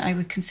something that I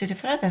would consider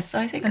for others. So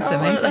I think,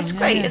 that's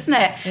great, isn't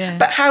it? Yeah.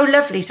 But how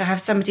lovely to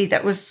have somebody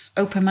that was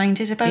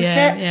open-minded about it.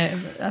 Yeah,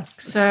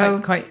 that's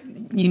quite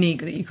unique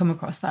that you come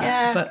across that.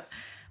 Yeah. But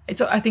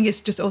I think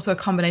it's just also a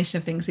combination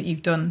of things that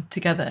you've done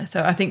together.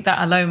 So I think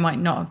that alone might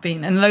not have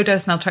been. And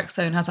low-dose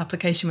naltrexone has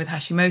application with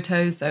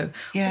Hashimoto's, so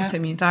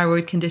autoimmune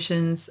thyroid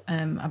conditions,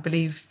 I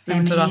believe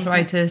rheumatoid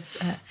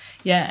arthritis,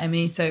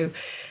 ME. So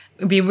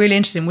it'd be really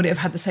interesting. Would it have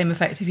had the same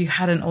effect if you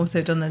hadn't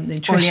also done the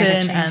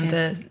nutrition and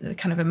the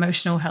kind of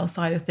emotional health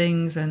side of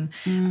things? And,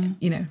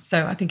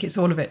 so I think it's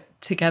all of it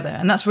together.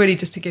 And that's really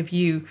just to give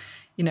you,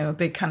 a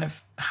big kind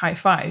of high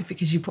five,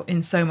 because you put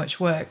in so much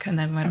work and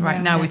then went, right,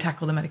 now we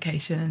tackle the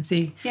medication and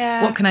see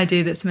what can I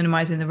do that's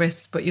minimizing the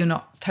risks, but you're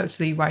not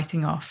totally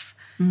writing off,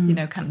 kind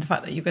of the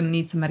fact that you're going to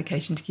need some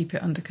medication to keep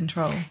it under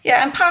control.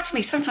 Yeah, and part of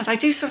me, sometimes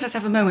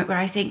have a moment where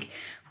I think,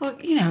 well,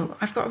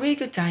 I've got a really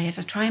good diet.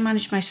 I try and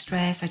manage my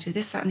stress. I do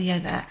this, that and the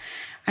other.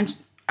 And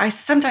I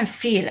sometimes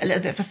feel a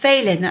little bit of a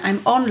failing that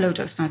I'm on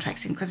low-dose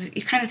naltrexone, because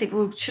you kind of think,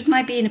 well, shouldn't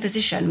I be in a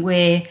position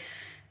where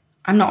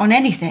I'm not on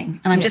anything?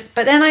 And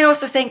but then I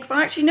also think, well,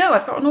 actually, no,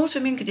 I've got an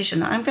autoimmune condition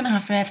that I'm going to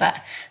have forever.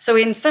 So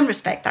in some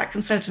respect, that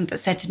consultant that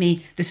said to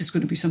me, this is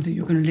going to be something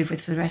you're going to live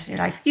with for the rest of your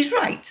life, he's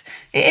right.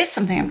 It is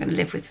something I'm going to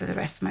live with for the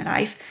rest of my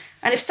life.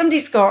 And if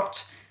somebody's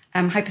got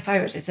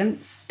hypothyroidism,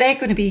 they're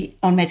going to be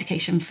on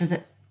medication for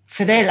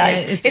their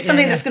lives. It's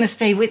something that's going to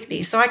stay with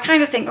me. So I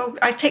kind of think,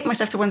 I take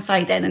myself to one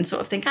side then and sort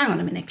of think, hang on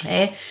a minute,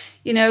 Claire,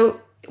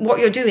 what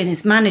you're doing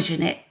is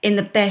managing it in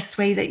the best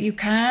way that you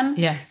can.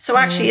 Yeah. So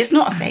actually, it's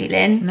not a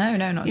failing. No,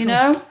 not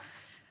at all.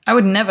 I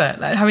would never,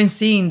 having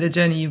seen the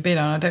journey you've been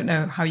on, I don't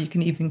know how you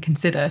can even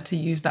consider to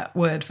use that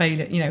word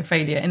failure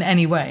in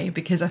any way,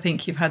 because I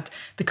think you've had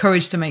the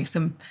courage to make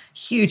some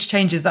huge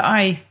changes that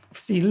I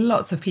see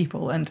lots of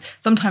people, and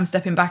sometimes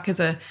stepping back as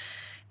a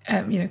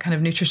kind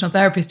of nutritional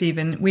therapist,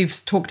 even,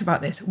 we've talked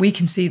about this, we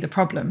can see the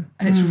problem,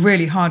 and it's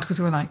really hard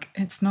because we're like,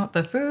 it's not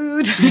the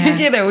food.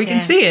 We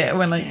can see it.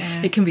 We're like,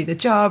 it can be the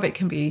job, it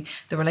can be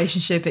the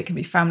relationship, it can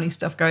be family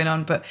stuff going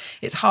on, but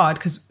it's hard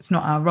because it's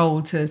not our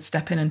role to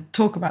step in and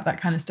talk about that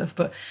kind of stuff.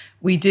 But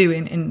we do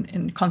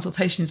in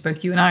consultations,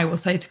 both you and I will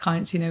say to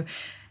clients,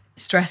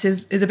 stress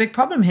is a big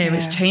problem here.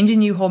 It's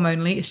changing you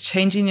hormonally, it's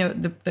changing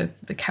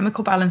the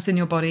chemical balance in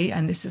your body,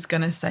 and this is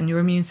going to send your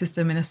immune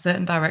system in a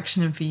certain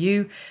direction. And for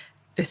you,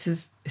 this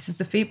is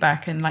the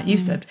feedback. And like you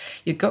said,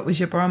 your gut was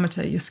your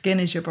barometer, your skin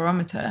is your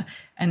barometer,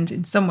 and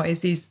in some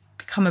ways these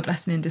become a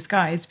blessing in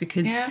disguise,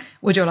 because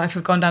would your life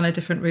have gone down a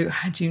different route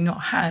had you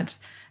not had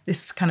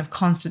this kind of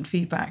constant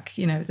feedback,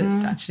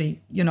 that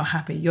actually you're not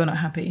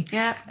happy.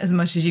 As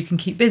much as you can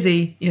keep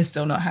busy, you're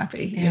still not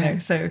happy.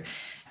 So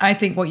I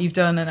think what you've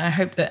done, and I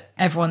hope that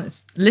everyone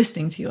that's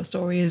listening to your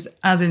story is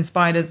as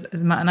inspired as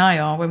Matt and I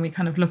are when we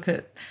kind of look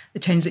at the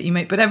change that you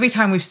make. But every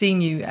time we've seen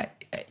you,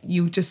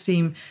 you just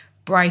seem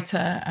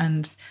brighter,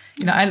 and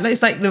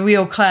it's like the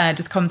real Claire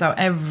just comes out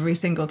every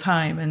single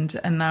time, and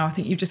now I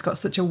think you've just got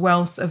such a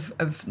wealth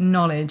of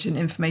knowledge and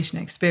information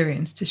and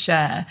experience to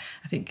share.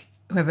 I think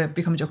whoever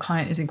becomes your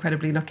client is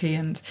incredibly lucky,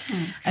 and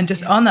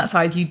just on that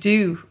side,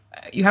 you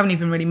haven't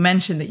even really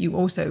mentioned that you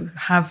also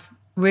have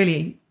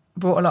really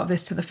brought a lot of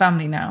this to the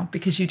family now,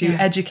 because you do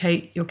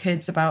educate your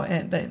kids about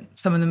it. That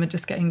some of them are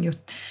just getting your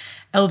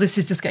eldest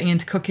is just getting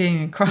into cooking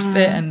and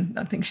CrossFit, and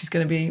I think she's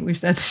going to be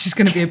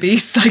a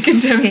beast, in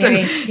terms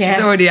of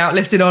she's already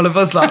outlifted all of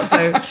us lot.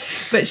 So,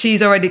 but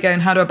she's already going,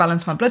 how do I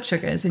balance my blood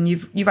sugars? And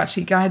you've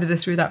actually guided her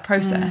through that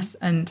process,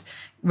 and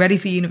ready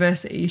for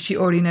university, she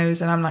already knows.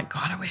 And I'm like,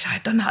 God, I wish I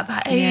had done that at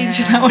that age.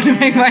 That would have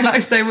made my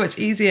life so much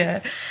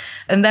easier.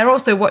 And they're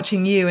also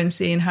watching you and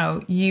seeing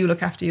how you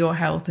look after your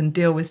health and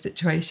deal with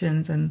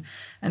situations. And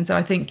so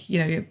I think,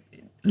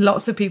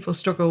 lots of people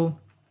struggle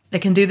they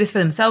can do this for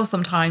themselves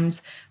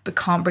sometimes, but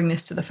can't bring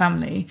this to the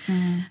family.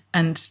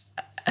 And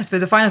I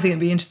suppose the final thing that'd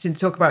be interesting to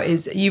talk about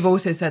is you've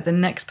also said the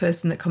next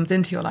person that comes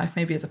into your life,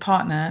 maybe as a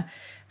partner,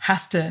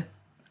 has to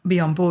be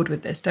on board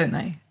with this, don't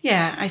they?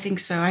 Yeah, I think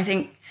so. I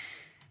think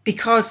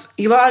because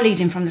you are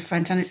leading from the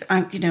front, and it's,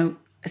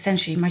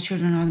 essentially my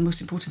children are the most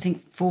important thing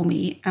for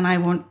me, and I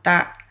want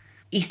that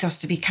ethos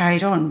to be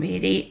carried on,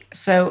 really.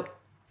 So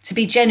to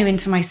be genuine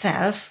to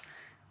myself,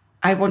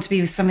 I want to be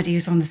with somebody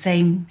who's on the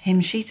same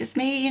hymn sheet as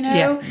me,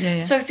 Yeah.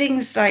 So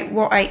things like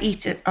what I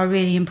eat are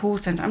really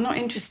important. I'm not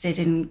interested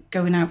in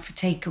going out for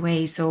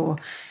takeaways or,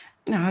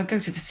 I'll go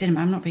to the cinema.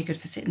 I'm not very good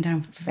for sitting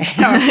down for very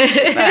long.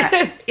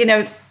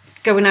 But,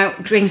 going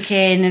out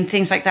drinking and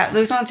things like that,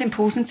 those aren't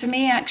important to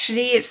me,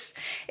 actually. It's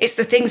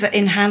the things that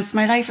enhance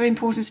my life are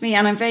important to me.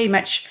 And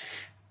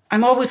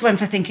I'm always one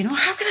for thinking,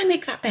 how can I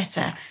make that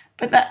better?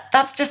 But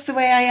that's just the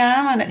way I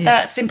am, and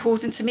that's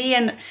important to me.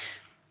 And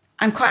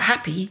I'm quite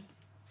happy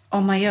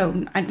on my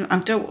own. I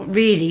don't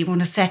really want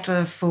to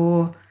settle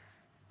for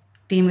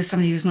being with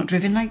somebody who's not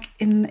driven like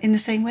in the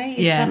same way.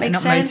 If that makes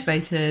not sense.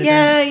 Motivated.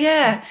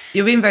 Yeah.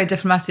 You're being very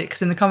diplomatic,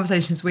 because in the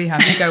conversations we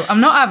have, you go, I'm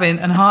not having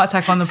a heart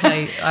attack on the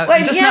plate.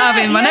 I'm just not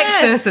having, my next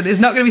person is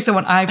not going to be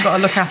someone I've got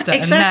to look after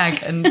and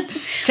nag and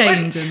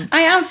change. I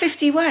am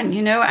 51,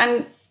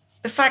 and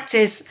the fact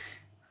is,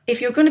 if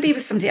you're going to be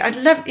with somebody, I'd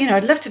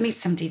love to meet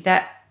somebody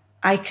that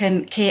I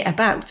can care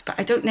about, but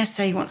I don't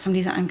necessarily want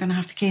somebody that I'm going to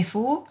have to care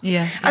for.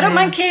 I don't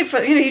mind caring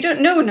for,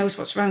 no one knows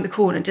what's around the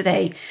corner, do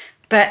they?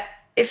 But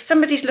if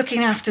somebody's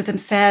looking after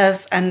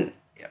themselves and,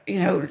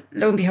 lo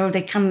and behold,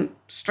 they come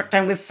struck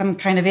down with some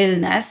kind of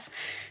illness,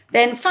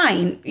 then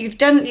fine.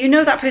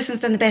 That person's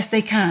done the best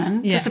they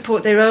can to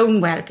support their own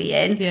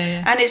well-being.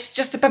 And it's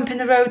just a bump in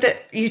the road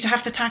that you'd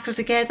have to tackle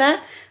together.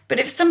 But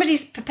if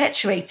somebody's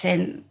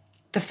perpetuating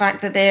the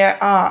fact that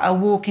there are a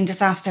walking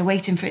disaster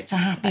waiting for it to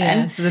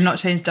happen. So they've not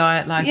changed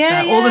diet,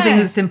 lifestyle, all the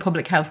things that's in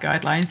public health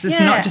guidelines. It's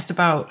not just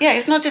about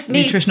it's not just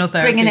me nutritional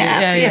therapy. Bringing it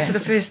up for the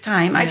first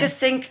time. I just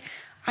think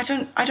I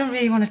don't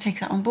really want to take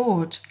that on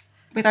board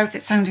without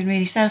it sounding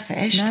really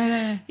selfish.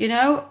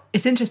 No.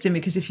 It's interesting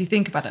because if you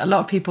think about it, a lot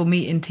of people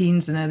meet in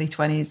teens and early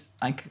 20s,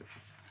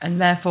 and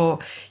therefore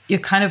you're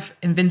kind of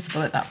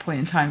invincible at that point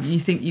in time. You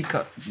think you've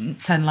got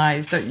 10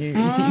 lives, don't you? You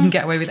think you can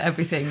get away with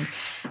everything.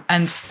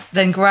 And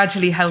then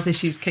gradually health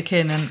issues kick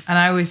in. And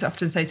I always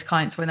often say to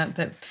clients when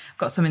they've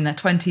got some in their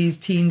 20s,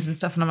 teens and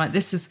stuff, and I'm like,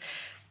 this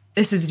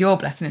is your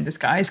blessing in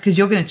disguise, because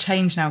you're going to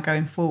change now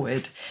going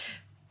forward.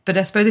 But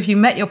I suppose if you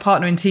met your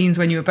partner in teens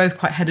when you were both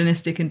quite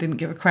hedonistic and didn't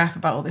give a crap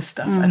about all this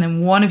stuff, and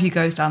then one of you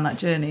goes down that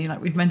journey,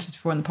 like we've mentioned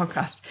before on the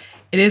podcast,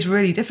 it is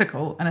really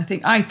difficult. And I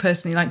think I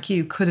personally, like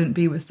you, couldn't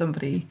be with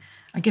somebody.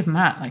 I give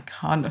Matt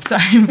hard enough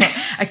time, but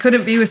I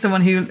couldn't be with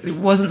someone who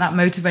wasn't that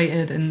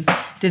motivated and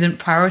didn't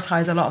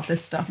prioritize a lot of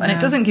this stuff. And it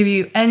doesn't give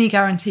you any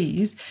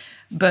guarantees,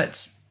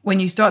 but when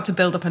you start to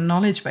build up a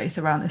knowledge base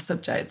around this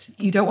subject,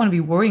 you don't want to be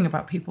worrying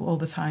about people all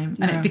the time.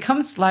 And it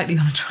becomes slightly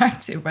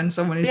unattractive when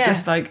someone is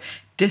just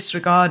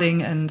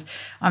disregarding and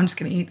I'm just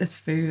going to eat this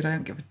food, I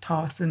don't give a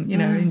toss, and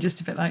and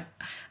just a bit like,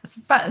 it's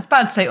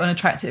bad to say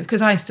unattractive,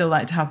 because I still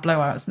like to have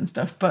blowouts and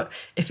stuff, but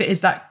if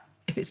it's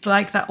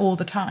like that all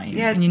the time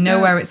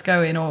and where it's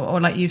going,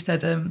 or like you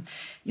said,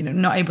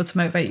 not able to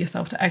motivate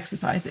yourself to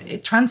exercise,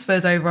 it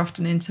transfers over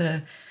often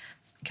into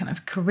kind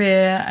of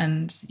career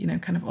and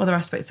kind of other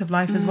aspects of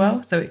life as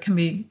well. So it can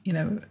be, you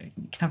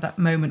can have that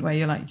moment where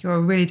you're like, you're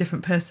a really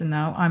different person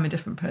now, I'm a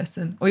different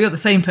person, or you're the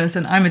same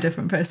person, I'm a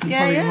different person.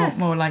 Probably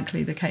more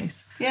likely the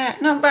case.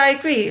 No, but I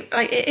agree,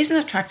 it isn't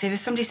attractive if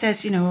somebody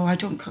says, I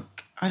don't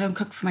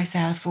cook for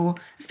myself, or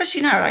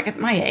especially now, at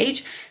my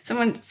age,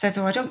 someone says,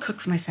 I don't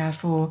cook for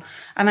myself, or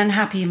I'm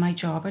unhappy in my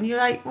job, and you're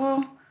like,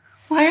 well,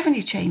 why haven't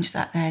you changed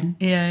that then?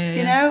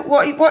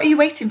 What are you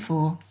waiting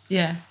for?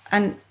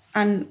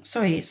 And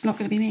sorry, it's not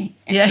going to be me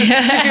to do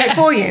it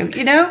for you.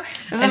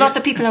 There's a lot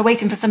of people are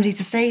waiting for somebody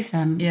to save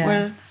them.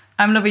 Well,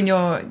 I'm loving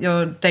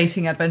your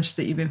dating adventures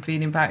that you've been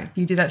feeding back.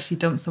 You did actually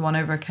dump someone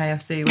over a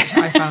KFC, which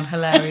I found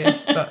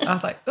hilarious. But I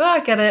was like, I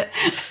get it.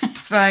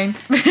 It's fine.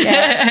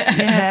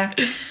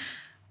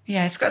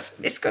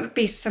 It's got to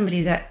be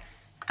somebody that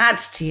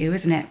adds to you,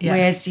 isn't it?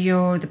 Whereas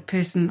you're the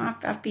person,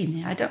 I've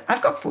been there.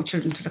 I've got 4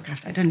 children to look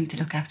after. I don't need to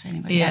look after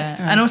anybody else.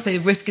 And also the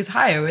risk is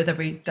higher with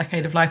every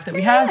decade of life that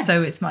we have.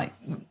 So it's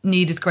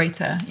need is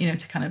greater,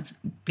 to kind of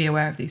be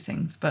aware of these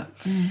things. But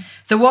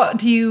so what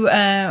do you,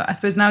 I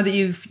suppose now that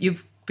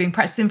you've been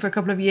practicing for a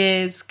couple of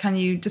years, can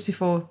you, just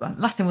before,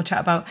 last thing we'll chat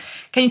about,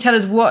 can you tell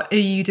us what are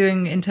you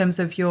doing in terms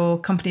of your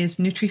company is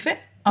NutriFit?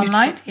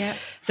 Online.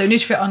 So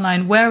NutriFit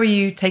Online, where are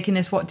you taking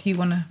this? What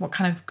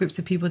kind of groups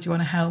of people do you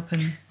want to help?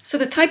 And so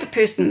the type of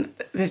person,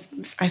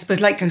 I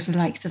suppose like goes with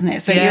like, doesn't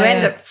it? So you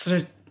end up sort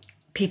of,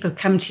 people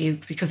come to you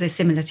because they're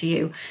similar to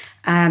you.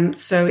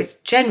 So it's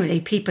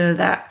generally people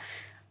that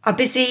are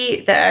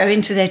busy, that are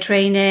into their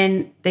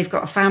training, they've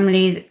got a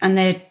family, and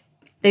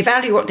they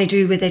value what they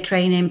do with their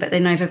training, but they're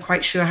never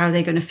quite sure how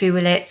they're going to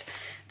fuel it.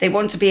 They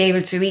want to be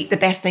able to eat the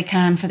best they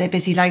can for their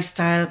busy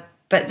lifestyle,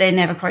 but they're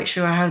never quite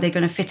sure how they're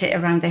going to fit it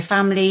around their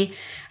family.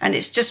 And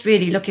it's just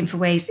really looking for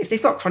ways, if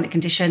they've got chronic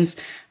conditions,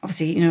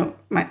 obviously, you know,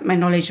 my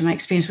knowledge and my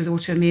experience with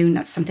autoimmune,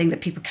 that's something that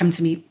people come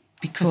to me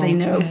because they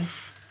know. Yeah.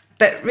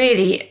 But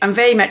really, I'm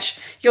very much,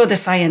 you're the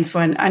science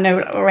one. I know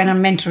when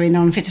I'm mentoring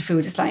on Fitter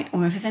Food, it's like,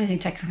 oh, if there's anything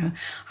technical,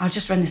 I'll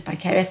just run this by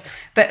Keris.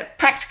 But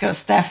practical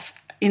stuff,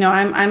 you know,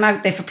 I'm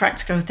out there for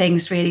practical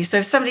things, really. So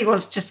if somebody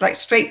wants just like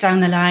straight down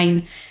the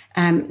line,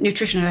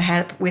 nutritional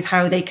help with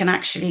how they can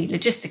actually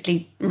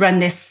logistically run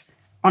this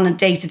on a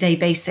day-to-day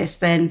basis,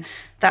 then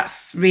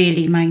that's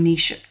really my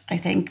niche, I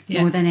think,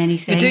 more than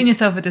anything. You're doing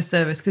yourself a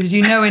disservice because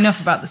you know enough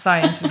about the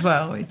science as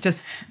well. It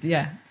just,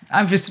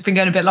 I've just been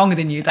going a bit longer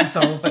than you, that's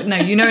all. But no,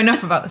 you know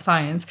enough about the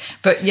science.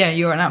 But yeah,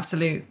 you're an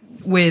absolute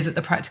whiz at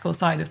the practical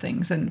side of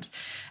things. And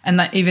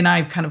that even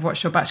I've kind of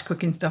watched your batch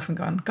cooking stuff and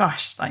gone,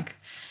 gosh, like,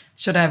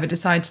 should I ever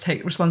decide to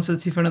take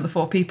responsibility for another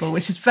 4 people,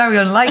 which is very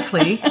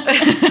unlikely,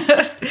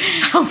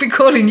 I'll be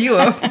calling you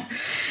up.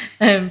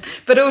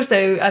 But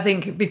also, I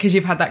think because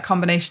you've had that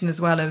combination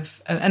as well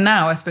of, and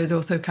now I suppose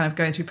also kind of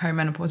going through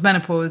perimenopause,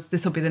 menopause,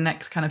 this will be the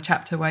next kind of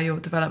chapter where you'll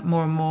develop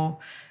more and more,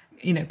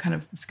 you know, kind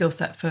of skill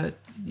set for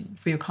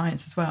your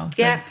clients as well.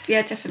 So. Yeah,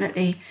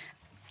 definitely.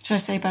 Should I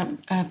say about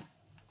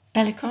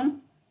Bellicon?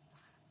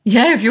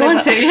 Yeah, if you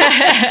want to.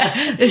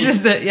 Yeah, this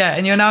is it. Yeah,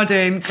 and you're now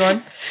doing. Go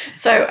on.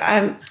 So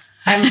I'm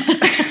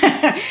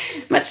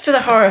much to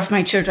the horror of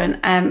my children.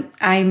 I'm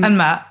and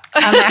Matt.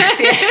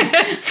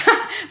 Yeah.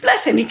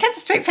 Bless him, he kept a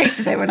straight face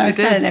with it when I was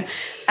telling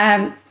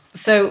him.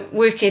 So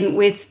working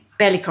with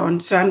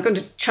Bellicon, so I'm going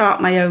to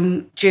chart my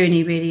own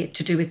journey really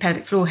to do with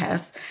pelvic floor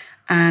health,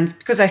 and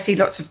because I see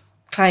lots of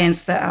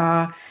clients that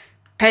are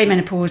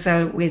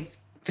perimenopausal with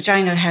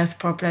vaginal health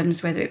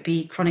problems, whether it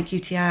be chronic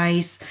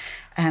UTIs,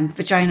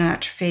 vaginal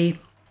atrophy,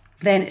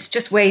 then it's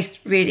just ways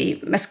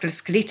really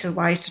musculoskeletal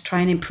wise to try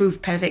and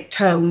improve pelvic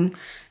tone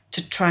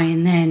to try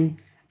and then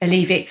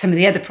alleviate some of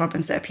the other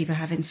problems that people are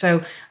having.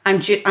 So I'm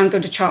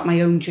going to chart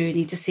my own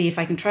journey to see if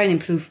I can try and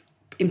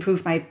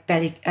improve my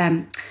belly,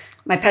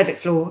 my pelvic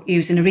floor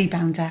using a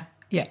rebounder.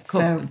 Yeah,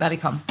 cool. So,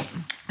 Bellicon.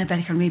 A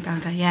Bellicon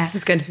rebounder, yeah. This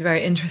is going to be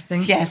very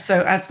interesting. Yeah,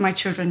 so as my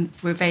children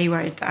were very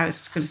worried that I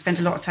was going to spend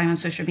a lot of time on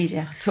social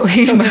media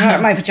talking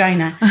about my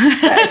vagina.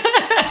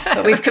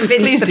 But we've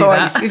convinced the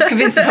boys. We've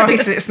convinced the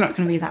boys that it's not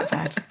going to be that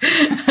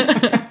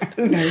bad.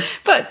 Who knows?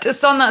 But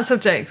just on that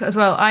subject as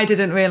well, I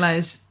didn't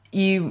realise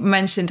you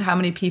mentioned how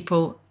many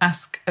people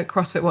ask at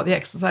CrossFit what the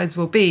exercise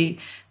will be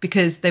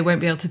because they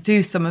won't be able to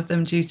do some of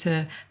them due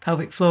to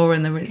pelvic floor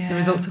and the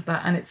results of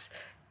that. And it's,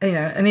 you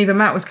know, and even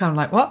Matt was kind of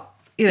like, what?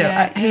 You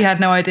know, he had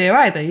no idea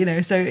either, you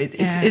know. So it's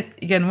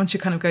again, once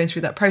you're kind of going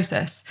through that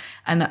process,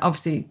 and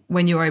obviously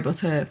when you're able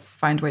to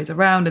find ways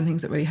around and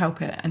things that really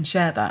help it and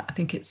share that, I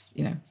think it's,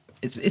 you know,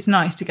 it's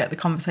nice to get the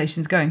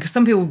conversations going because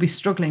some people will be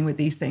struggling with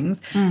these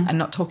things and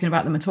not talking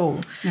about them at all.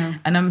 No.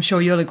 And I'm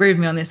sure you'll agree with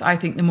me on this. I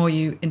think the more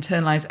you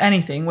internalize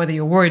anything, whether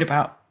you're worried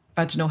about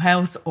vaginal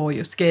health or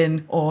your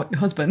skin or your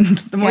husband,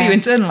 the more you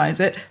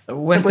internalize it, the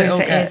worse it all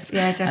gets.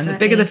 Yeah, definitely. And the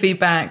bigger the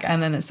feedback,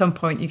 and then at some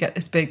point you get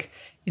this big,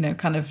 you know,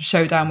 kind of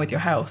showdown with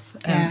your health.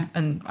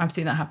 And I've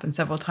seen that happen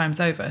several times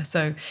over.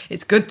 So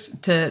it's good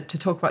to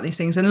talk about these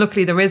things. And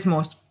luckily there is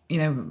more, you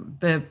know,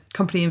 the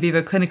company In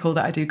Vivo Clinical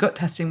that I do gut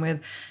testing with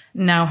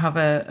now have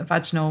a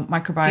vaginal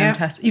microbiome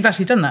test. You've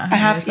actually done that, I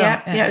have,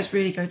 well? Yeah, it was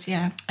really good,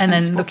 And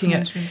then looking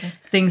at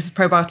things,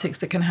 probiotics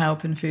that can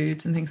help in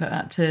foods and things like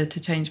that to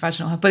change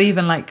vaginal health. But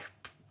even like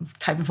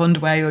type of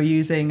underwear you're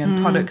using and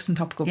products and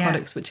topical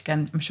products, which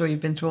again, I'm sure you've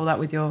been through all that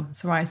with your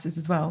psoriasis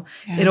as well.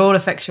 Yeah. It all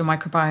affects your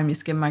microbiome, your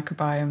skin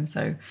microbiome.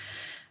 So,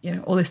 you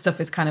know, all this stuff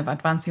is kind of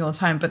advancing all the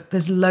time, but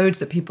there's loads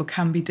that people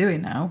can be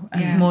doing now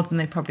and more than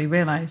they probably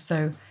realise.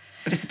 So,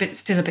 but it's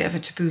still a bit of a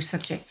taboo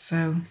subject.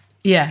 So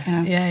yeah, you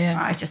know, yeah.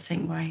 I just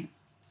think, why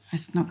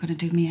it's not going to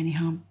do me any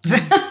harm.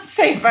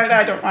 Say about it,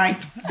 I don't mind.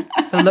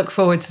 We'll look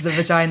forward to the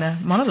vagina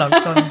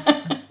monologues on.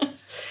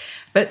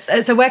 But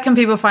so where can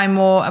people find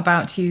more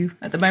about you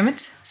at the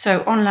moment?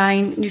 So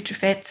online,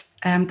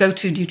 NutriFit, go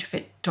to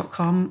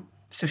nutrifit.com,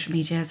 social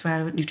media as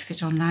well,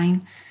 NutriFit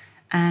Online.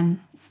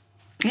 And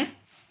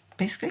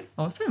basically.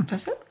 Awesome.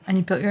 That's it. And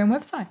you built your own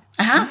website.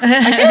 I have.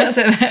 I did.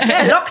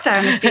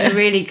 Lockdown has been a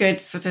really good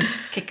sort of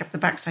kick up the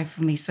backside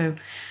for me. So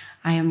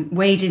I am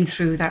wading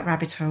through that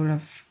rabbit hole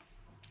of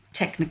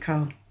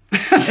technical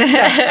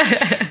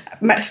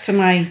stuff, much to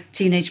my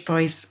teenage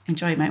boys'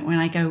 enjoyment when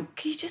I go,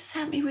 can you just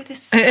help me with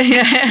this?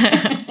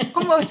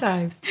 One more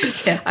time.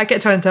 Yeah. I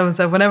get trying to tell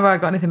myself whenever I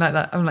got anything like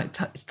that, I'm like,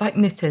 it's like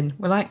knitting.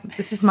 We're like,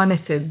 this is my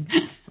knitting.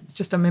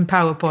 Just I'm in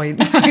PowerPoint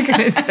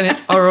and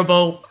it's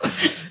horrible.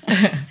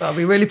 But I'll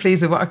be really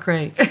pleased with what I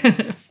create.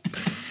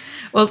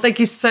 Well, thank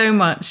you so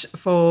much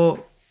for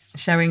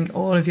sharing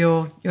all of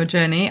your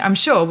journey. I'm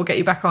sure we'll get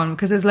you back on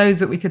because there's loads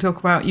that we could talk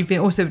about. You've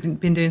also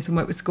been doing some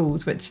work with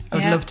schools, which I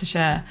would love to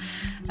share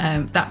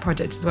that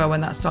project as well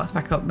when that starts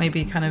back up,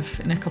 maybe kind of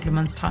in a couple of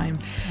months' time.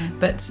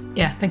 But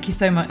yeah, thank you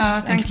so much.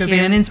 Thank you for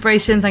being an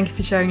inspiration. Thank you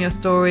for sharing your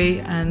story.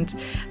 And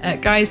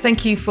guys,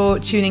 thank you for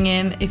tuning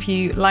in. If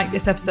you like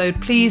this episode,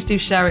 please do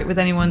share it with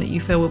anyone that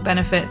you feel will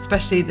benefit,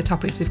 especially the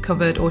topics we've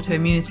covered: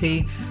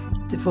 autoimmunity,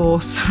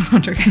 divorce.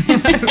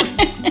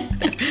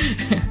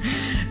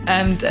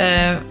 And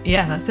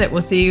that's it.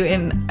 We'll see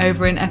you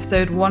over in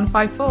episode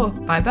 154.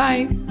 Bye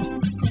bye.